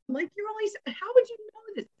like, how would you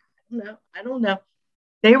know this? I don't know.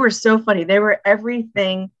 They were so funny. They were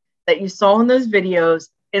everything that you saw in those videos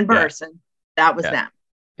in person. That was them.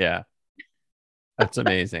 Yeah. That's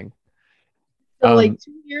amazing. So like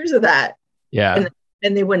 2 years of that. Yeah.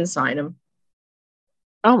 And they wouldn't sign them.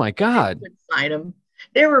 Oh my God. They wouldn't sign them.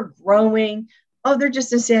 They were growing. Oh, they're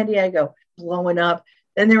just in San Diego, blowing up.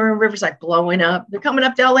 Then they were in Riverside, blowing up. They're coming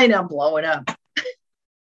up to LA now, blowing up.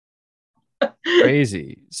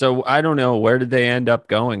 Crazy. So I don't know, where did they end up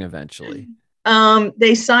going eventually?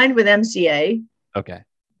 They signed with MCA. Okay.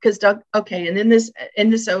 Because Doug, okay, and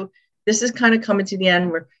then so this is kind of coming to the end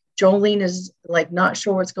where Jolene is like not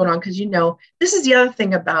sure what's going on because this is the other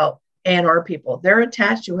thing about A&R people. They're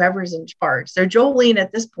attached to whoever's in charge. So Jolene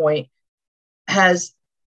at this point has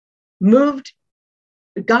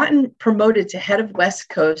gotten promoted to head of West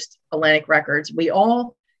Coast Atlantic Records. We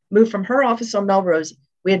all moved from her office on Melrose.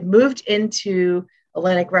 We had moved into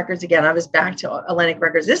Atlantic Records again. I was back to Atlantic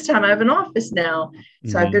Records. This time I have an office now.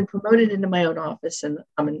 So I've been promoted into my own office and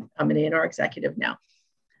I'm an A&R executive now.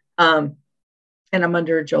 And I'm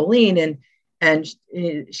under Jolene and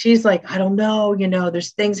she's like, I don't know,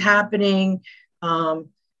 there's things happening. I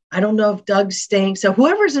don't know if Doug's staying. So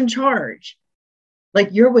whoever's in charge, like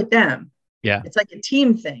you're with them. Yeah. It's like a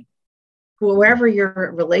team thing, whoever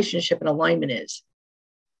your relationship and alignment is.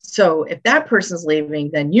 So if that person's leaving,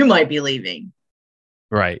 then you might be leaving.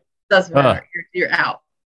 Right. Doesn't matter. You're out.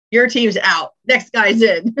 Your team's out. Next guy's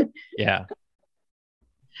in. Yeah.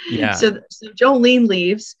 Yeah. So Jolene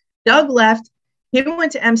leaves. Doug left. He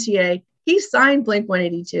went to MCA. He signed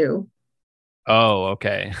Blink-182. Oh,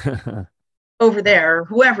 okay. Over there,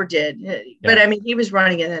 whoever did. But I mean, he was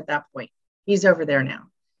running it at that point. He's over there now.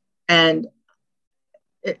 And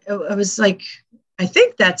it was like, I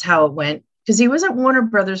think that's how it went, because he was at Warner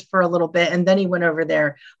Brothers for a little bit, and then he went over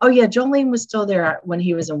there. Oh yeah, Jolene was still there when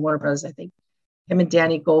he was in Warner Brothers. I think him and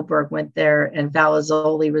Danny Goldberg went there, and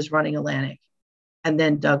Valazzoli was running Atlantic, and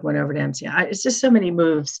then Doug went over to MCI. It's just so many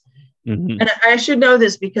moves. Mm-hmm. And I should know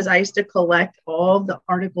this because I used to collect all the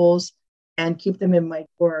articles and keep them in my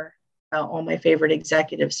drawer, all my favorite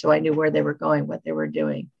executives, so I knew where they were going, what they were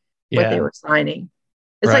doing, what they were signing.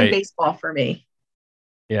 It's like baseball for me.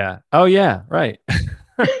 Yeah. Oh yeah. Right.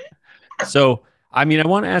 So, I mean, I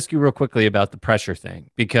want to ask you real quickly about the pressure thing,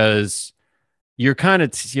 because you're kind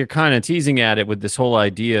of teasing at it with this whole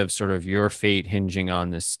idea of sort of your fate hinging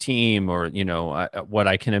on this team, or what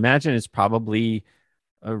I can imagine is probably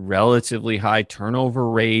a relatively high turnover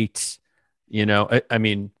rate. I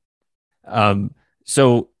mean,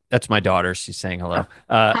 so that's my daughter. She's saying hello.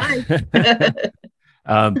 Hi.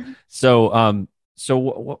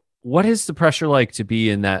 So what is the pressure like to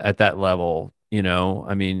be in at that level?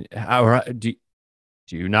 I mean, how do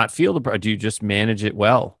you not feel do you just manage it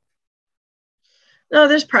well? No,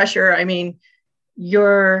 there's pressure. I mean,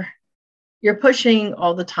 you're pushing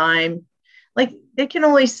all the time. Like, they can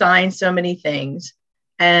only sign so many things,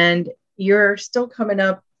 and you're still coming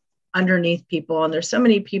up underneath people, and there's so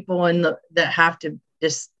many people that have to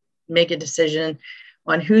just make a decision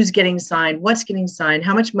on who's getting signed, what's getting signed,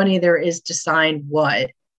 how much money there is to sign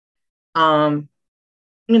what.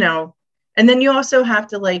 And then you also have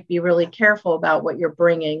to like be really careful about what you're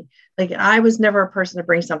bringing. Like, I was never a person to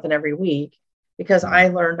bring something every week, because I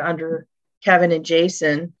learned under Kevin and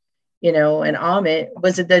Jason, and Amit,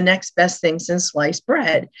 was it the next best thing since sliced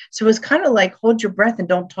bread. So it was kind of like, hold your breath and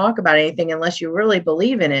don't talk about anything unless you really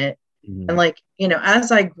believe in it. Mm-hmm. And like,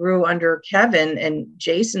 as I grew under Kevin and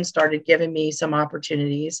Jason started giving me some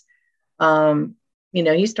opportunities,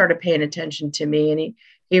 he started paying attention to me, and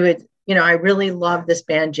he would, I really love this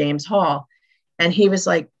band, James Hall. And he was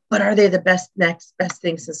like, but are they the next best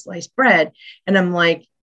thing since sliced bread? And I'm like,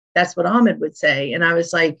 that's what Ahmed would say. And I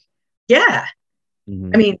was like, yeah.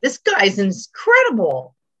 Mm-hmm. I mean, this guy's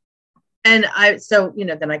incredible. And then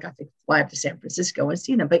I got to fly up to San Francisco and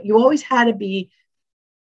see them. But you always had to be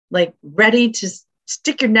like ready to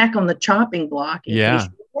stick your neck on the chopping block in case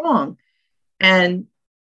you were wrong. And,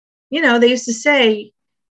 they used to say,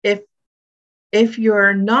 if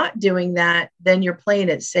you're not doing that, then you're playing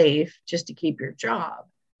it safe just to keep your job.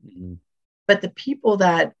 Mm-hmm. But the people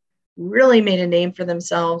that really made a name for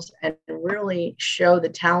themselves and really show the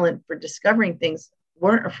talent for discovering things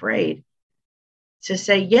weren't afraid to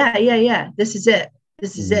say, yeah, this is it.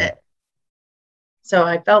 This is it. So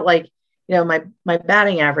I felt like, my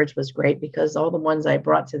batting average was great, because all the ones I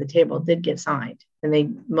brought to the table did get signed,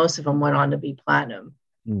 and most of them went on to be platinum,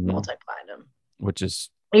 multi-platinum, which is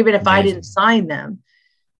even if amazing. I didn't sign them,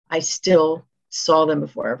 I still saw them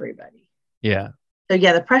before everybody. Yeah. So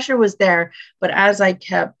yeah, the pressure was there, but as I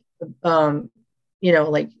kept,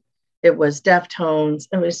 like, it was Deftones,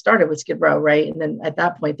 and it started with Skid Row, right? And then at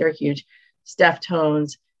that point, they're huge.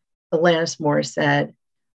 Deftones, Alanis Morissette,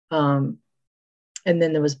 and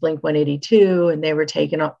then there was Blink 182, and they were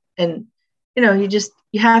taken up. And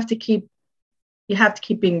you have to keep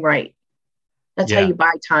being right. That's how you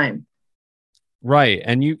buy time. Right.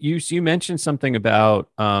 And you mentioned something about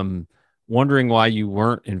wondering why you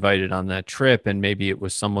weren't invited on that trip, and maybe it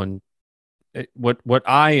was someone. What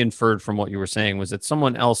I inferred from what you were saying was that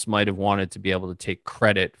someone else might have wanted to be able to take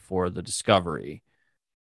credit for the discovery.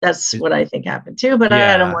 That's what I think happened too, but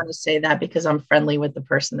I don't want to say that, because I'm friendly with the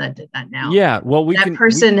person that did that now. Yeah, well, that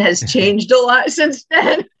person has changed a lot since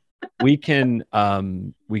then. we can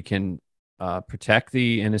protect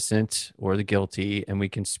the innocent or the guilty, and we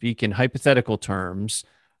can speak in hypothetical terms.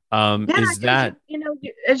 Is that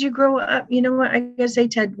as you grow up, what I gotta say,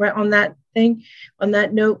 Ted, right on that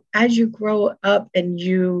note, as you grow up and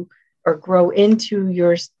grow into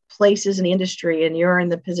your places in the industry, and you're in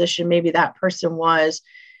the position maybe that person was,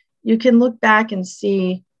 you can look back and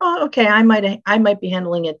see, oh, okay, I might be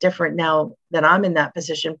handling it different now that I'm in that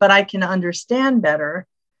position, but I can understand better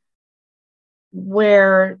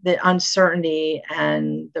where the uncertainty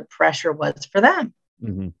and the pressure was for them.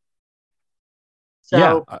 Mm-hmm.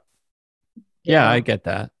 So, yeah, I get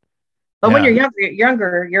that. But when you're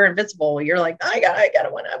younger, you're invincible. You're like, I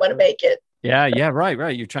want to make it. Yeah,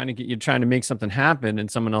 right. You're trying to make something happen,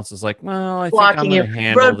 and someone else is like, well, I think I'm going to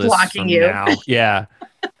handle this from now.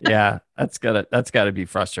 Yeah. That's gotta be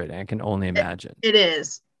frustrating. I can only imagine. It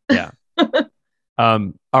is. Yeah.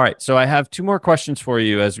 All right. So I have two more questions for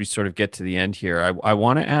you as we sort of get to the end here. I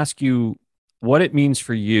want to ask you what it means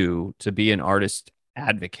for you to be an artist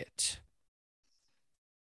advocate.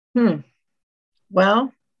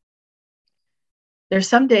 Well, there's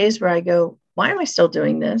some days where I go, why am I still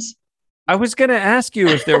doing this? I was going to ask you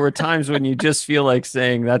if there were times when you just feel like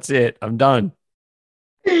saying, that's it, I'm done.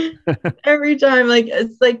 Every time, like,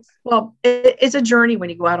 it's like, well, it's a journey when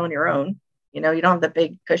you go out on your own. You know, you don't have the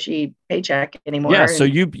big cushy paycheck anymore. Yeah. So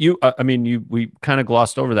And I mean, we kind of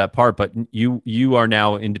glossed over that part, but you are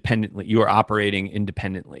now independently, you are operating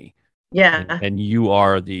independently, yeah, and you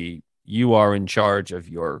are in charge of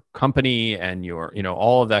your company and your,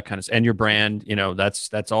 all of that kind of, and your brand,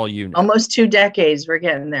 that's all you now. almost 2 decades. We're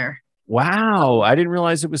getting there. Wow. I didn't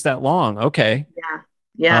realize it was that long. Okay. Yeah.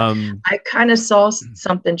 Yeah. Um, I kind of saw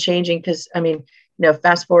something changing because, I mean,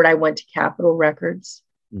 fast forward, I went to Capitol Records.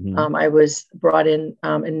 mhm. I was brought in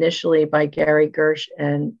initially by Gary Gersh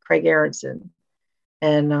and Craig Aronson.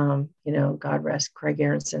 And, God rest Craig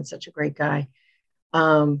Aronson, such a great guy.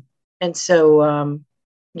 And so,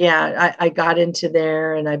 yeah, I got into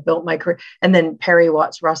there and I built my career. And then Perry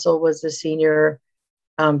Watts Russell was the senior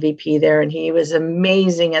VP there, and he was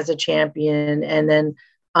amazing as a champion. And then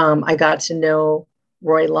I got to know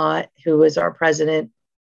Roy Lott, who was our president,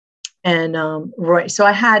 and Roy. So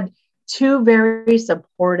I had two very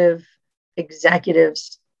supportive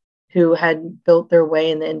executives who had built their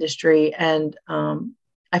way in the industry, and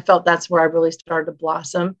I felt that's where I really started to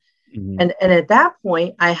blossom. Mhm. And at that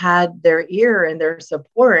point, I had their ear and their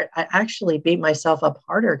support. I actually beat myself up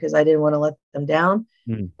harder because I didn't want to let them down.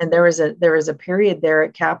 Mhm. And there was a period there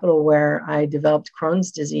at Capitol where I developed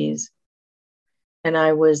Crohn's disease, and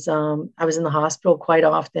I was in the hospital quite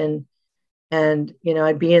often, and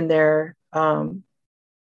I'd be in there,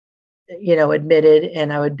 admitted,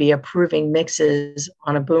 and I would be approving mixes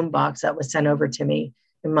on a boombox that was sent over to me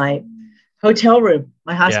in my hotel room,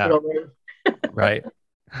 my Yeah. hospital room. Right.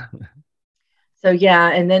 So yeah,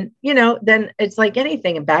 and then it's like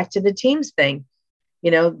anything, and back to the teams thing.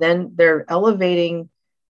 Then they're elevating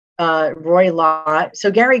Roy Lott. So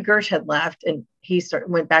Gary Gersh had left, and he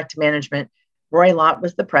went back to management. Roy Lott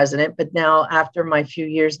was the president, but now after my few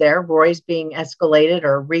years there, Roy's being escalated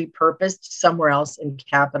or repurposed somewhere else in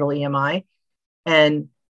Capital EMI, and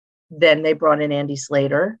then they brought in Andy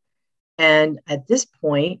Slater. And at this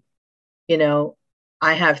point, you know,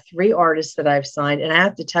 I have 3 artists that I've signed. And I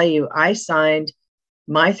have to tell you, I signed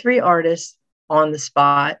my 3 artists on the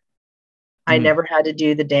spot. I Mm. never had to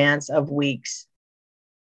do the dance of weeks.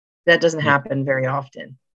 That doesn't Yeah. happen very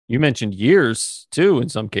often. You mentioned years too in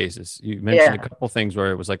some cases. You mentioned a Yeah. couple things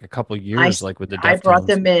where it was like a couple I, years, like with the I brought Deftones.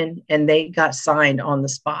 them in and they got signed on the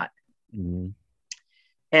spot. Mhm.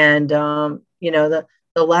 And,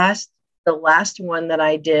 the last one that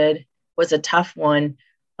I did was a tough one,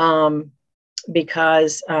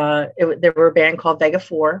 because there were a band called Vega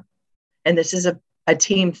 4, and this is a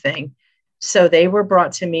team thing. So they were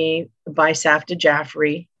brought to me by Safta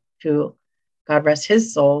Jaffrey, who, God rest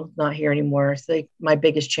his soul, not here anymore. It's like my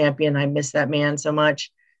biggest champion. I miss that man so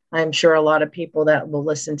much. I'm sure a lot of people that will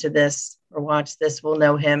listen to this or watch this will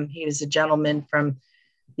know him. He was a gentleman from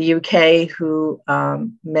the UK who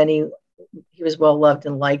he was well loved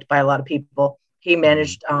and liked by a lot of people. He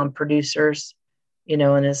managed producers, in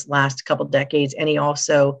his last couple decades, and he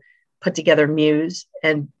also put together Muse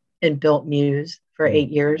and built Muse for Mhm. 8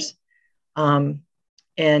 years. And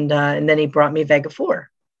then he brought me Vega 4,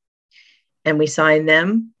 and we signed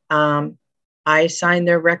them. I signed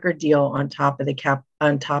their record deal on top of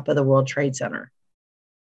the World Trade Center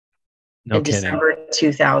No in kidding. December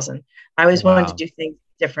 2000. I always wanted to Wow. do things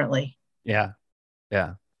differently. Yeah.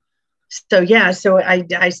 Yeah. So yeah, so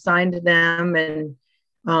I signed them, and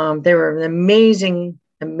they were an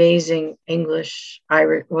amazing English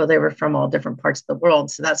Irish. Well, they were from all different parts of the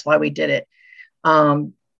world, so that's why we did it.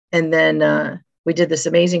 And then we did this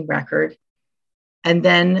amazing record, and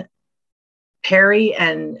then Perry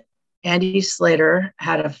and Andy Slater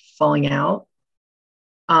had a falling out,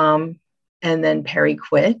 and then Perry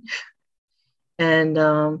quit, and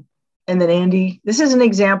then Andy. This is an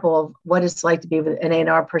example of what it's like to be an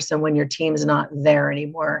A&R person when your team's not there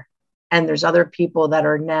anymore, and there's other people that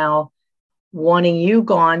are now wanting you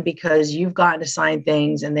gone because you've gotten to sign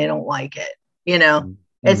things and they don't like it.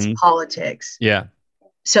 It's Mm-hmm. politics. Yeah.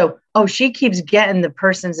 So, she keeps getting the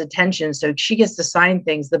person's attention, so she gets to sign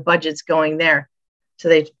things. The budget's going there, so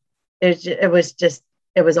it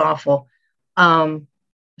was awful.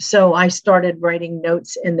 So I started writing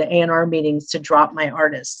notes in the A&R meetings to drop my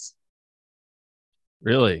artists.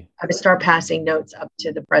 Really? I would start passing notes up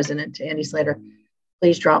to the president, to Andy Slater.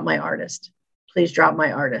 Please drop my artist. Please drop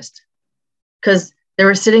my artist. Because they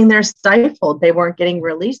were sitting there stifled. They weren't getting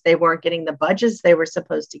released. They weren't getting the budgets they were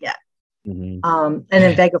supposed to get. Mm-hmm. And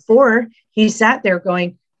in Vega 4, he sat there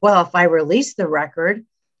going, well, if I release the record,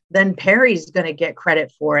 then Perry's going to get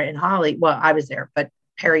credit for it. And Holly, well, I was there, but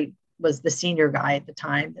Perry was the senior guy at the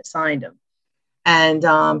time that signed him. And,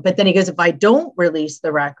 but then he goes, if I don't release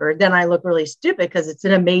the record, then I look really stupid because it's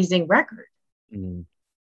an amazing record. Mm.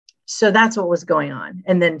 So that's what was going on.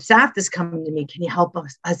 And then SAFT is coming to me. Can you help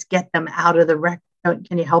us get them out of the record?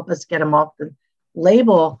 Can you help us get them off the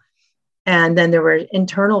label? And then there were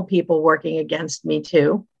internal people working against me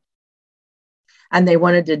too. And they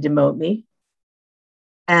wanted to demote me.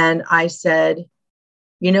 And I said,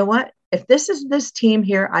 you know what? If this is this team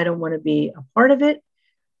here, I don't want to be a part of it.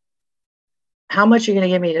 How much are you going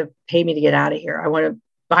to give me to pay me to get out of here? I want to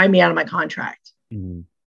buy me out of my contract. Mm-hmm.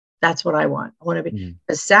 That's what I want. I want to be.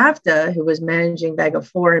 Mm-hmm. SAFTA, who was managing Vega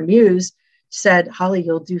 4 and Muse, said, Holly,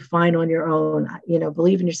 you'll do fine on your own. You know,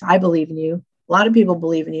 believe in yourself. I believe in you. A lot of people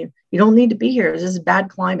believe in you. You don't need to be here. This is a bad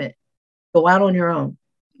climate. Go out on your own.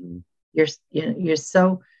 Mm-hmm. You're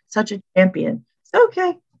such a champion. So,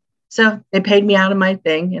 okay. So they paid me out of my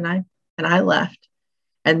thing and I left.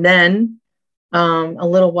 And then a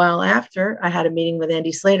little while after, I had a meeting with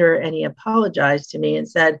Andy Slater and he apologized to me and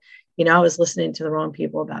said, you know, I was listening to the wrong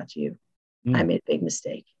people about you. Mm. I made a big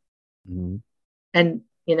mistake. Mm-hmm. And,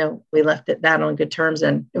 you know, we left that on good terms.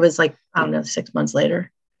 And it was like, I don't know, 6 months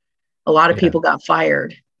later, a lot of people got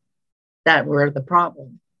fired that were the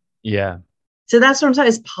problem. Yeah. So that's what I'm saying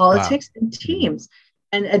is politics and teams.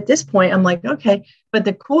 And at this point, I'm like, okay. But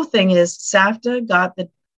the cool thing is SAFTA got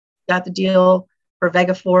the deal for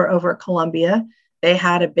Vega 4 over at Columbia. They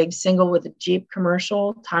had a big single with a Jeep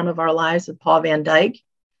commercial, Time of Our Lives with Paul Van Dyke.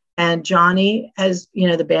 And Johnny, as you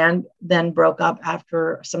know, the band then broke up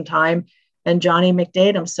after some time. And Johnny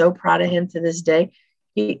McDade, I'm so proud of him to this day.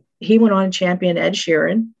 He went on to champion Ed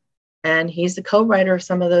Sheeran. And he's the co-writer of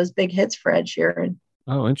some of those big hits for Ed Sheeran.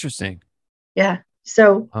 Oh, interesting. Yeah.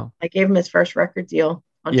 So I gave him his first record deal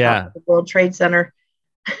on top of the World Trade Center.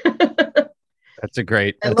 That's a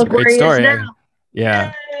great story.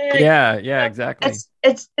 Yeah. Yay! Yeah, exactly.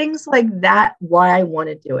 It's things like that why I want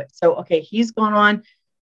to do it. So, okay, he's gone on.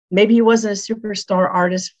 Maybe he wasn't a superstar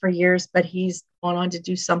artist for years, but he's gone on to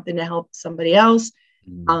do something to help somebody else.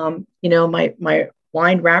 Mm. You know, my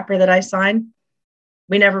blind rapper that I signed,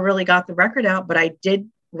 we never really got the record out, but I did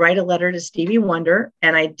write a letter to Stevie Wonder,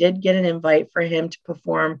 and I did get an invite for him to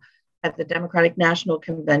perform at the Democratic National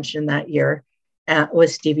Convention that year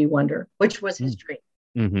with Stevie Wonder, which was his dream.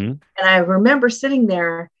 Mm-hmm. And I remember sitting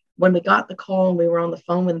there when we got the call and we were on the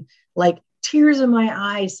phone with like tears in my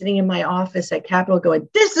eyes, sitting in my office at Capitol going,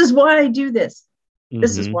 this is why I do this. Mm-hmm.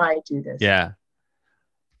 This is why I do this. Yeah.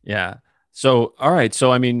 Yeah. So, all right.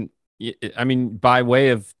 So, I mean, by way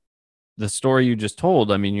of the story you just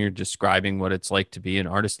told, I mean, you're describing what it's like to be an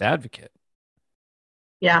artist advocate.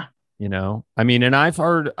 Yeah. You know, I mean, and I've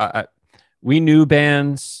heard, we knew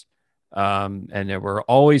bands, and there were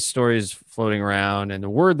always stories floating around, and the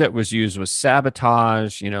word that was used was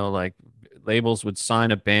sabotage. You know, like labels would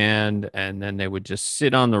sign a band and then they would just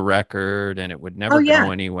sit on the record and it would never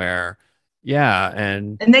go anywhere. Yeah.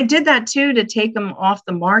 And they did that too, to take them off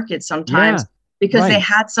the market sometimes because they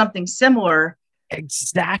had something similar.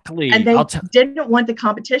 Exactly. And they didn't want the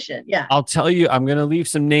competition. Yeah. I'll tell you, I'm going to leave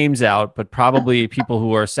some names out, but probably people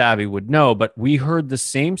who are savvy would know, but we heard the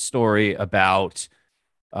same story about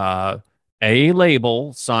a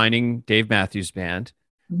label signing Dave Matthews Band.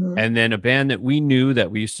 Mm-hmm. And then a band that we knew that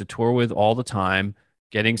we used to tour with all the time,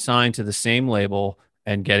 getting signed to the same label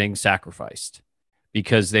and getting sacrificed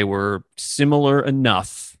because they were similar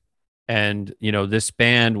enough. And, you know, this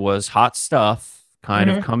band was hot stuff, kind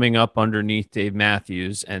of coming up underneath Dave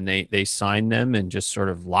Matthews, and they signed them and just sort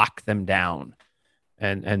of locked them down.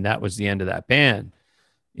 And that was the end of that band,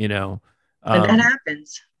 you know. And that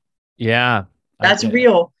happens. Yeah. That's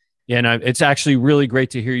real. Yeah, and it's actually really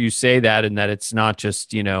great to hear you say that, and that it's not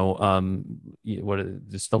just, you know,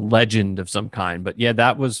 just a legend of some kind. But yeah,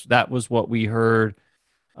 that was what we heard.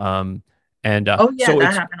 So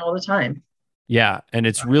that happened all the time. Yeah, and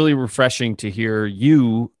it's really refreshing to hear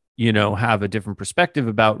you know, have a different perspective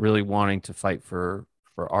about really wanting to fight for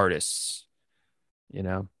artists. You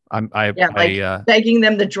know, begging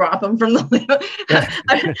them to drop them from the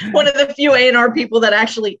one of the few A&R people that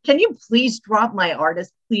actually, can you please drop my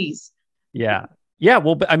artist, please? Yeah.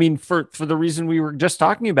 Well, but I mean, for the reason we were just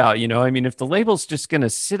talking about, you know, I mean, if the label's just going to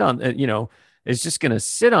sit on, you know, is just going to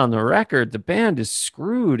sit on the record, the band is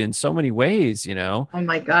screwed in so many ways, you know. Oh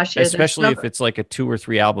my gosh. Yeah, especially if it's like a 2 or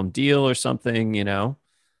 3 album deal or something, you know.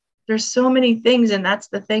 There's so many things. And that's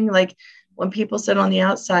the thing, like when people sit on the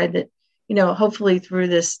outside that, you know, hopefully through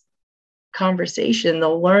this conversation,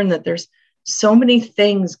 they'll learn that there's so many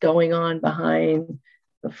things going on behind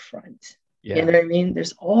the front. You know Yeah. what I mean?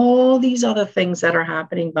 There's all these other things that are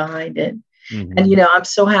happening behind it. And, Hmm. I'm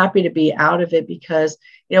so happy to be out of it because,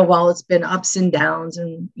 while it's been ups and downs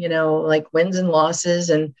and, like wins and losses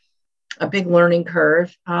and a big learning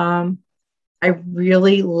curve, I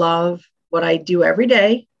really love what I do every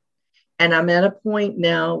day. And I'm at a point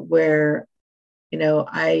now where,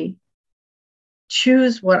 I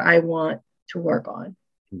choose what I want to work on.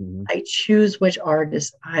 Hmm. I choose which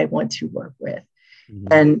artists I want to work with. Hmm.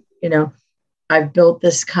 And, I've built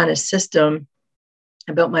this kind of system.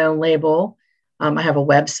 I built my own label. I have a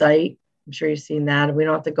website. I'm sure you've seen that. We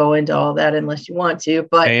don't have to go into all that unless you want to.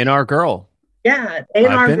 But AnRGirl. yeah, I've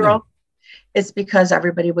A&R been there. Girl, it's because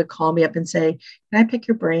everybody would call me up and say, "Can I pick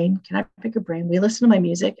your brain? Can I pick your brain? We listen to my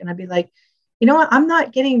music." And I'd be like, "You know what? I'm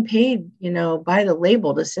not getting paid, by the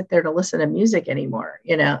label to sit there to listen to music anymore.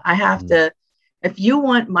 I have Mhm. to, if you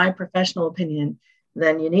want my professional opinion,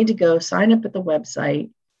 then you need to go sign up at the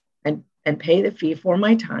website and pay the fee for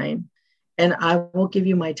my time. And I will give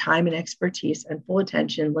you my time and expertise and full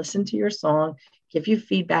attention, listen to your song, give you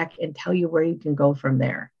feedback, and tell you where you can go from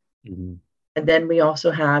there." Mhm. And then we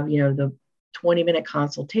also have, the 20-minute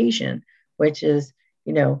consultation, which is,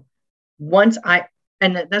 you know, once I,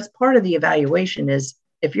 and that's part of the evaluation is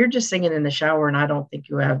if you're just singing in the shower and I don't think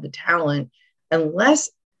you have the talent,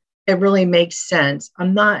 unless it really makes sense,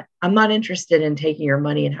 I'm not interested in taking your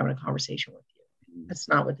money and having a conversation with you. That's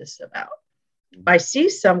not what this is about. If I see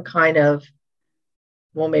some kind of,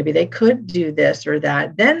 well, maybe they could do this or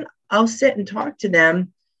that, then I'll sit and talk to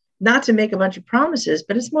them, not to make a bunch of promises,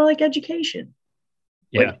 but it's more like education.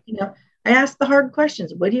 Yeah. I ask the hard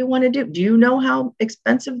questions. What do you want to do? Do you know how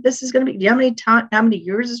expensive this is going to be? Do you know how many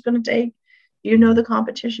years it's going to take? Do you know Mhm. the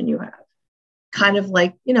competition you have? Kind of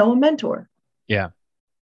like, a mentor. Yeah.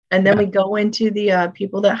 And then Yeah. we go into the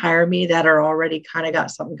people that hire me that are already kind of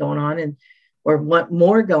got something going on and or want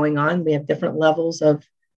more going on. We have different levels of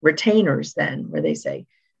retainers then where they say,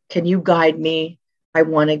 "Can you guide me? I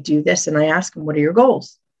want to do this." And I ask them, "What are your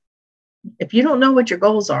goals?" If you don't know what your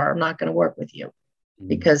goals are, I'm not going to work with you Mhm.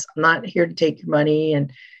 because I'm not here to take your money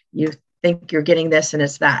and you think you're getting this and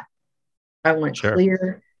it's that. I want Sure.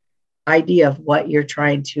 clear idea of what you're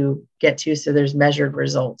trying to get to so there's measured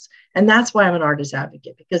results. And that's why I'm an artist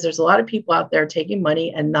advocate because there's a lot of people out there taking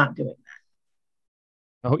money and not doing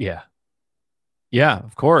Oh yeah. Yeah,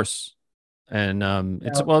 of course. And that.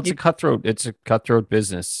 it's well, it's a cutthroat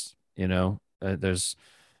business, there's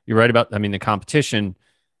you're right about, I mean, the competition,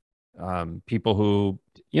 people who,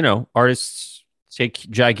 artists take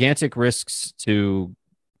gigantic risks to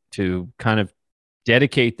kind of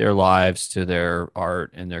dedicate their lives to their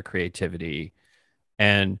art and their creativity.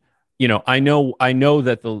 And I know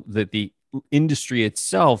that the industry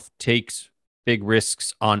itself takes big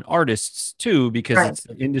risks on artists too, because Right. it's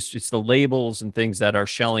the industry, it's the labels and things that are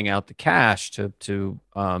shelling out the cash to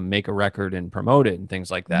make a record and promote it and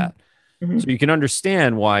things like that. Mm-hmm. So you can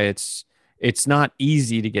understand why it's not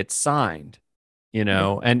easy to get signed,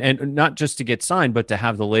 and not just to get signed, but to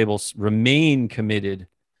have the labels remain committed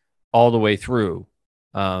all the way through.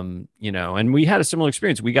 And we had a similar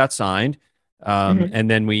experience. We got signed, Mm-hmm. and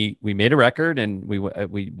then we made a record, and we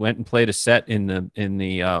went and played a set in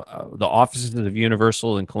the offices of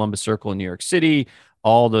Universal in Columbus Circle in New York City.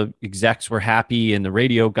 All the execs were happy, and the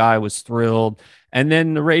radio guy was thrilled. And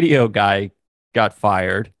then the radio guy got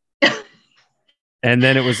fired, and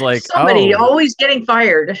then it was like, Somebody oh, always getting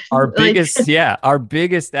fired. our Like, biggest, yeah, our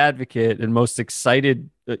biggest advocate and most excited,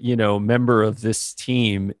 member of this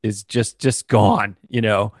team is just gone.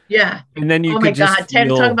 yeah. And then you Oh my could just God. Talk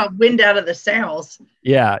feel, about wind out of the sails.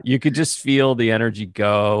 yeah, you could just feel the energy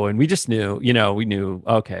go. And we just knew, we knew,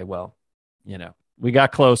 okay, well, we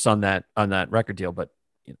got close on that record deal, but,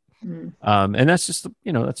 Mm. and that's just,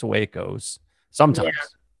 that's the way it goes. Yeah.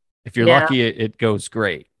 Sometimes, if you're Yeah. lucky, it goes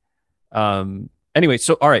great. Anyway,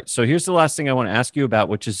 so all right, so here's the last thing I want to ask you about,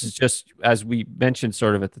 which is just as we mentioned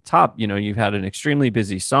sort of at the top, you've had an extremely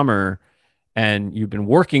busy summer and you've been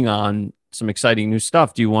working on some exciting new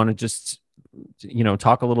stuff. Do you want to just,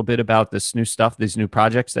 talk a little bit about this new stuff, these new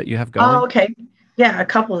projects that you have Oh, going? okay. Yeah. A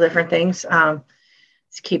couple of different things. To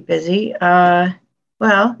keep busy.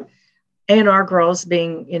 Well, A&R Girls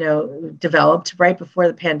being, developed right before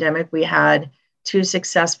the pandemic. We had two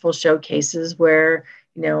successful showcases where,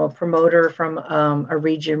 a promoter from a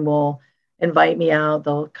region will invite me out.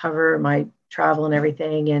 They'll cover my travel and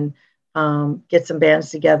everything and get some bands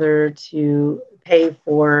together to pay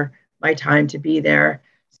for my time to be there.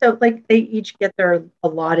 So, like, they each get their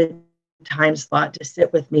allotted time slot to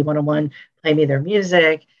sit with me one on one, play me their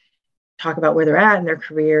music, talk about where they're at in their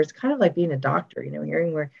careers, kind of like being a doctor,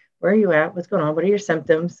 hearing where are you at? What's going on? What are your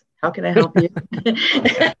symptoms? How can I help you?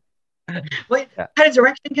 What Yeah. kind of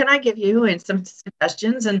direction can I give you and some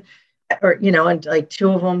suggestions? And or and like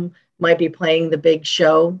two of them might be playing the big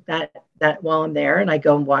show that while I'm there, and I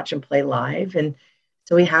go and watch them play live. And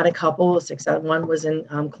so we had a couple of success. One was in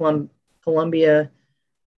Columbia,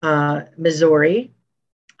 Missouri,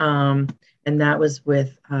 um, and that was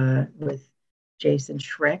with Jason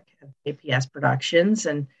Schrick of APS Productions,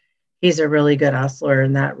 and he's a really good hustler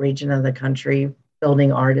in that region of the country,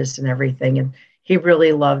 building artists and everything. And he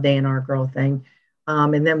really loved the AnRGirl thing.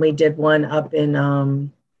 And then we did one up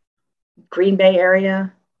in Green Bay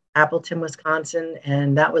area, Appleton, Wisconsin,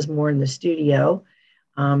 and that was more in the studio.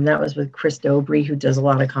 That was with Chris Dobry, who does a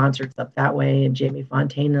lot of concerts up that way, and Jamie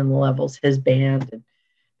Fontaine and the Levels, his band. And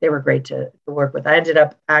they were great to work with. I ended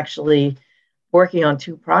up actually working on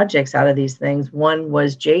two projects out of these things. One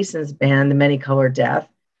was Jason's band, The Many Colored Death.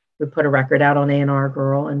 We put a record out on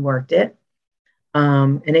AnRGirl and worked it.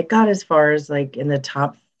 And it got as far as like in the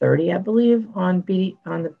top 30, I believe, on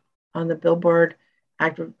the Billboard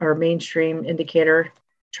active or mainstream indicator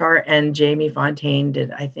chart. And Jamie Fontaine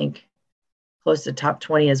did, I think, close to top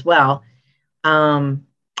 20 as well. And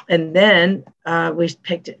then we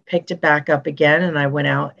picked it back up again, and I went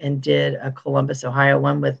out and did a Columbus, Ohio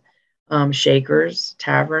one with Shakers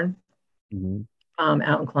Tavern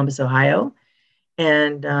out in Columbus, Ohio,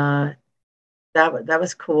 and that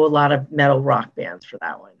was cool. A lot of metal rock bands for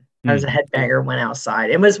that one. I was a headbanger, went outside.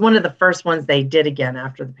 It was one of the first ones they did again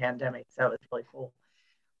after the pandemic, so it was really cool.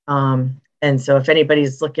 And so if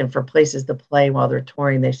anybody's looking for places to play while they're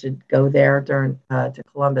touring, they should go there during to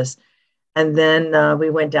Columbus. And then we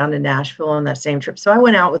went down to Nashville on that same trip. So I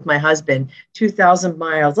went out with my husband, 2,000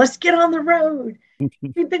 miles. Let's get on the road.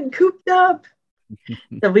 We've been cooped up.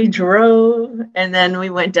 So we drove, and then we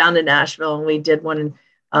went down to Nashville, and we did one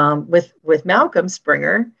with Malcolm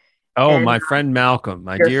Springer. Oh, And my friend Malcolm,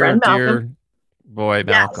 my your dear, friend Malcolm. dear boy, Yes,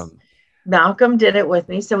 Malcolm. Malcolm did it with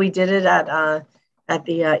me. So we did it at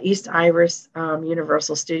the East Iris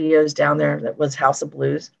Universal Studios down there. That was House of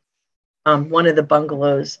Blues. One of the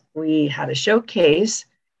bungalows, we had a showcase,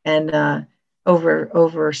 and over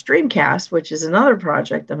Streamcast, which is another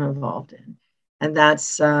project I'm involved in, and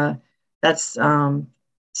that's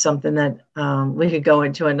something that we could go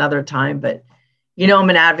into another time. But I'm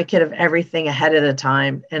an advocate of everything ahead of the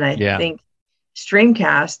time, and I think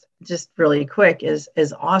Streamcast, just really quick, is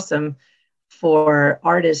awesome for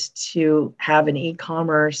artists to have an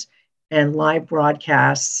e-commerce and live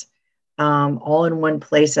broadcasts all in one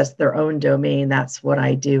place as their own domain. That's what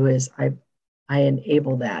I do, is I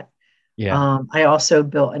enable that. I also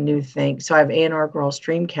built a new thing. So I have AnRGirl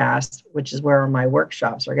Streamcast, which is where my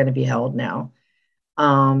workshops are going to be held now.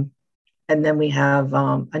 And then we have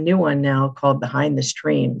a new one now called Behind the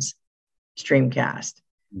Streams Streamcast,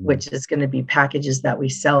 which is going to be packages that we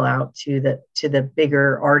sell out to the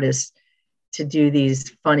bigger artists to do these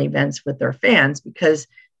fun events with their fans, because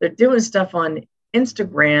they're doing stuff on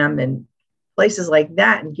Instagram and places like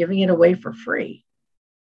that and giving it away for free.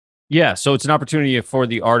 Yeah, so it's an opportunity for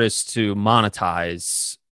the artists to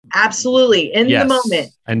monetize. Absolutely, in the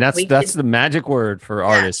moment. And that's the magic word for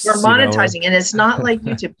artists. We're monetizing, and it's not like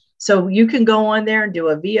YouTube. So you can go on there and do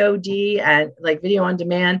a VOD and like video on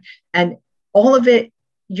demand, and all of it,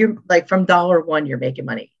 you're like from $1, you're making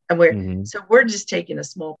money. And we're just taking a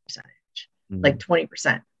small percentage, like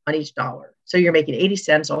 20% on each dollar. So you're making 80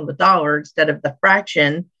 cents on the dollar instead of the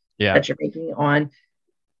fraction that you're making on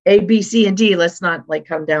A, B, C, and D. Let's not like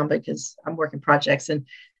come down, because I'm working projects and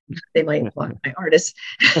they might block my artists.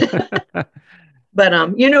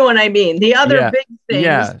 But you know what I mean. The other big things.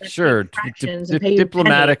 Yeah, sure.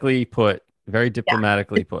 Diplomatically put. Very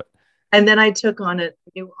diplomatically put. And then I took on a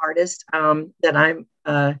new artist that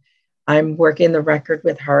I'm working the record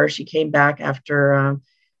with her. She came back after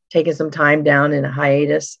taking some time down in a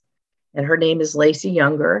hiatus, and her name is Lacey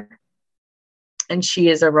Younger, and she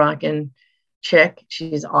is a rockin' chick.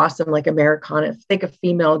 She's awesome, like Americana. Think of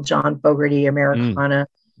female John Fogerty, Americana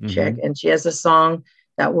chick, and she has a song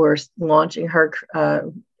that we're launching. Her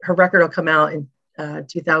record will come out in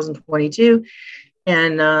 2022,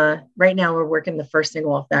 and right now we're working the first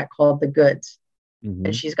single off that called "The Goods,"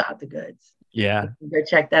 and she's got the goods. Yeah, go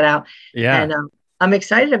check that out. Yeah, and I'm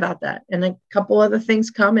excited about that, and a couple other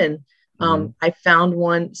things coming. I found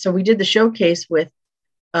one. So we did the showcase with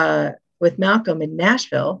Malcolm in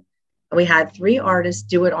Nashville. We had 3 artists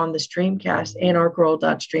do it on the Streamcast,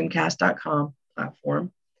 AnRGirl.streamcast.com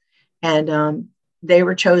platform, and they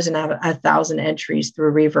were chosen out of 1,000 entries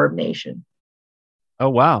through Reverb Nation. Oh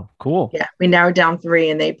wow, cool. Yeah, we narrowed down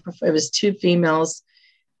 3, and it was 2 females.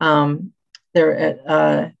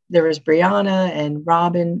 There was Brianna and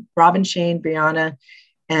Robin Shane, Brianna,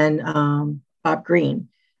 and Bob Green.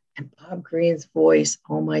 And Bob Green's voice,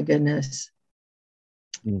 oh my goodness,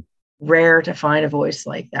 Mm. rare to find a voice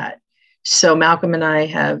like that. So Malcolm and I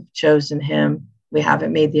have chosen him. We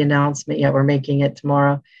haven't made the announcement yet. We're making it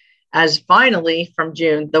tomorrow as finally from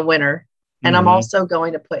June, the winner. And I'm also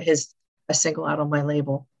going to put a single out on my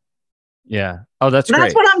label. Yeah. Oh, that's and great.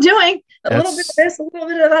 That's what I'm doing. A little bit of this, a little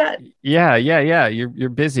bit of that. Yeah. You're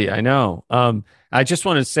busy. I know. I just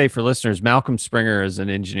wanted to say for listeners, Malcolm Springer is an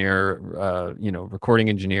engineer, recording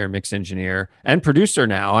engineer, mix engineer, and producer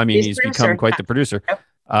now. I mean, he's become quite the producer. Yep.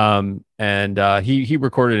 And he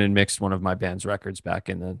recorded and mixed one of my band's records back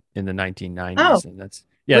in the 1990s. Oh, and that's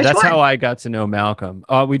how I got to know Malcolm.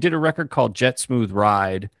 We did a record called Jet Smooth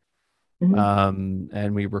Ride.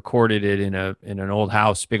 And we recorded it in an old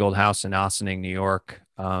house, big old house in Ossining, New York,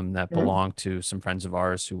 that belonged to some friends of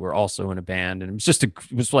ours who were also in a band. And it was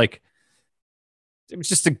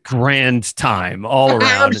just a grand time all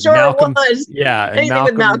around. I'm sure Malcolm, it was. Yeah. Anything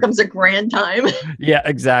with Malcolm's a grand time. Yeah,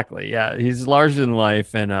 exactly. Yeah. He's larger than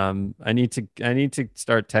life. And I need to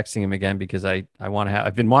start texting him again because I've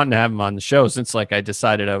been wanting to have him on the show since I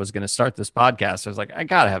decided I was going to start this podcast. I was like, I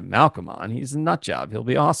got to have Malcolm on. He's a nut job. He'll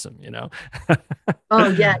be awesome, Oh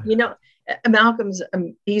yeah. Malcolm's,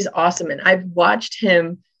 he's awesome. And I've watched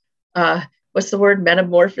him, what's the word?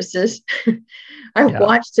 Metamorphosis. I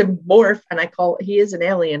watched him morph, and he is an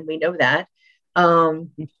alien. We know that.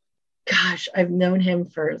 Gosh, I've known him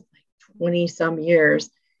for 20 some years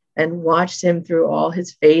and watched him through all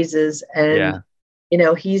his phases. And,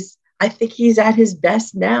 I think he's at his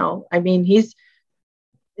best now. I mean, he's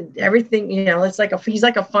everything, he's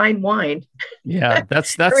like a fine wine. Yeah.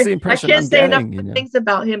 That's the impression I can't say enough things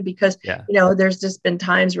about him because, there's just been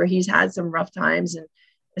times where he's had some rough times and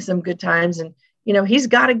some good times, and he's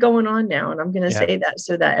got it going on now. And I'm going to say that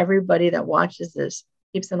so that everybody that watches this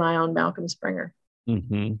keeps an eye on Malcolm Springer.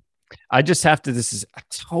 Mm-hmm. I just have to, this is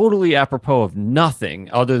totally apropos of nothing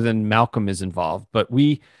other than Malcolm is involved. But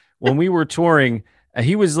when we were touring,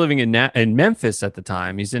 he was living in Memphis at the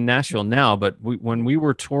time. He's in Nashville now. But when we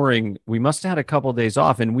were touring, we must have had a couple of days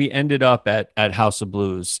off, and we ended up at House of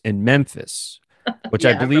Blues in Memphis, which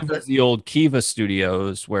I believe was the old Kiva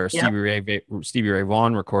Studios where Stevie Ray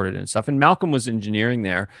Vaughan recorded and stuff. And Malcolm was engineering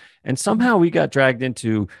there. And somehow we got dragged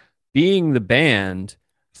into being the band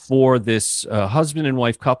for this husband and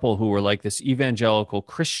wife couple who were like this evangelical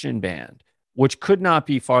Christian band, which could not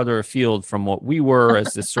be farther afield from what we were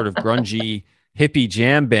as this sort of grungy hippie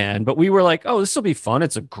jam band. But we were like, oh, this will be fun.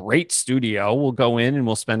 It's a great studio. We'll go in and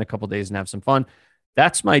we'll spend a couple of days and have some fun.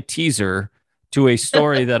 That's my teaser to a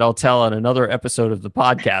story that I'll tell on another episode of the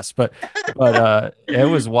podcast, but it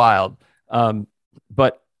was wild.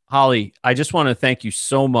 But Holly, I just want to thank you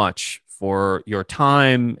so much for your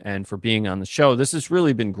time and for being on the show. This has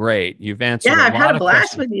really been great. You've answered. Yeah, I've had a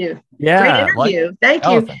blast with you. Yeah, great interview. Thank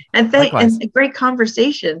you, and a great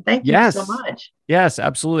conversation. Thank you so much. Yes,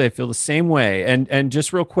 absolutely. I feel the same way. And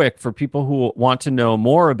just real quick for people who want to know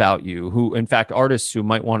more about you, who in fact artists who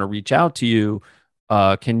might want to reach out to you.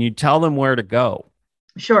 Can you tell them where to go?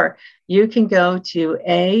 Sure. You can go to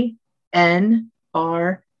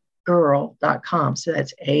AnRGirl.com. So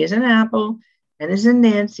that's A as in Apple, N as in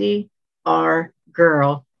Nancy,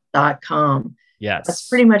 AnRGirl.com. Yes. That's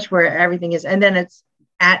pretty much where everything is. And then it's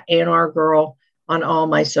at AnRGirl on all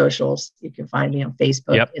my socials. You can find me on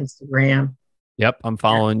Facebook, Instagram. Yep. I'm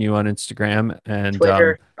following you on Instagram and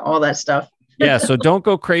Twitter, all that stuff. Yeah, so don't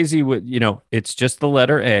go crazy with, it's just the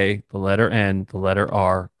letter A, the letter N, the letter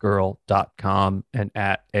R, girl.com, and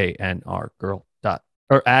at AnRGirl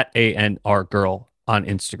or at AnRGirl on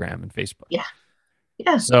Instagram and Facebook. Yeah.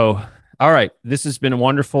 Yeah. So, all right, this has been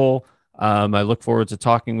wonderful. I look forward to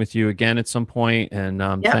talking with you again at some point, and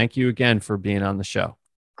thank you again for being on the show.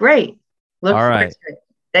 Great. All right.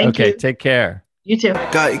 Thank you. Okay, take care. You too.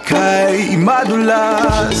 This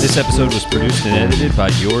episode was produced and edited by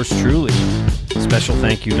yours truly. Special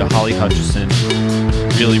thank you to Holly Hutchison.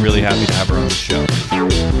 Really, really happy to have her on the show. A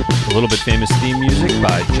Little Bit Famous theme music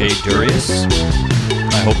by Jay Durius.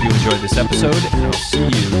 I hope you enjoyed this episode, and I'll see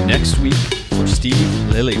you next week for Steve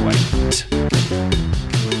Lillywhite.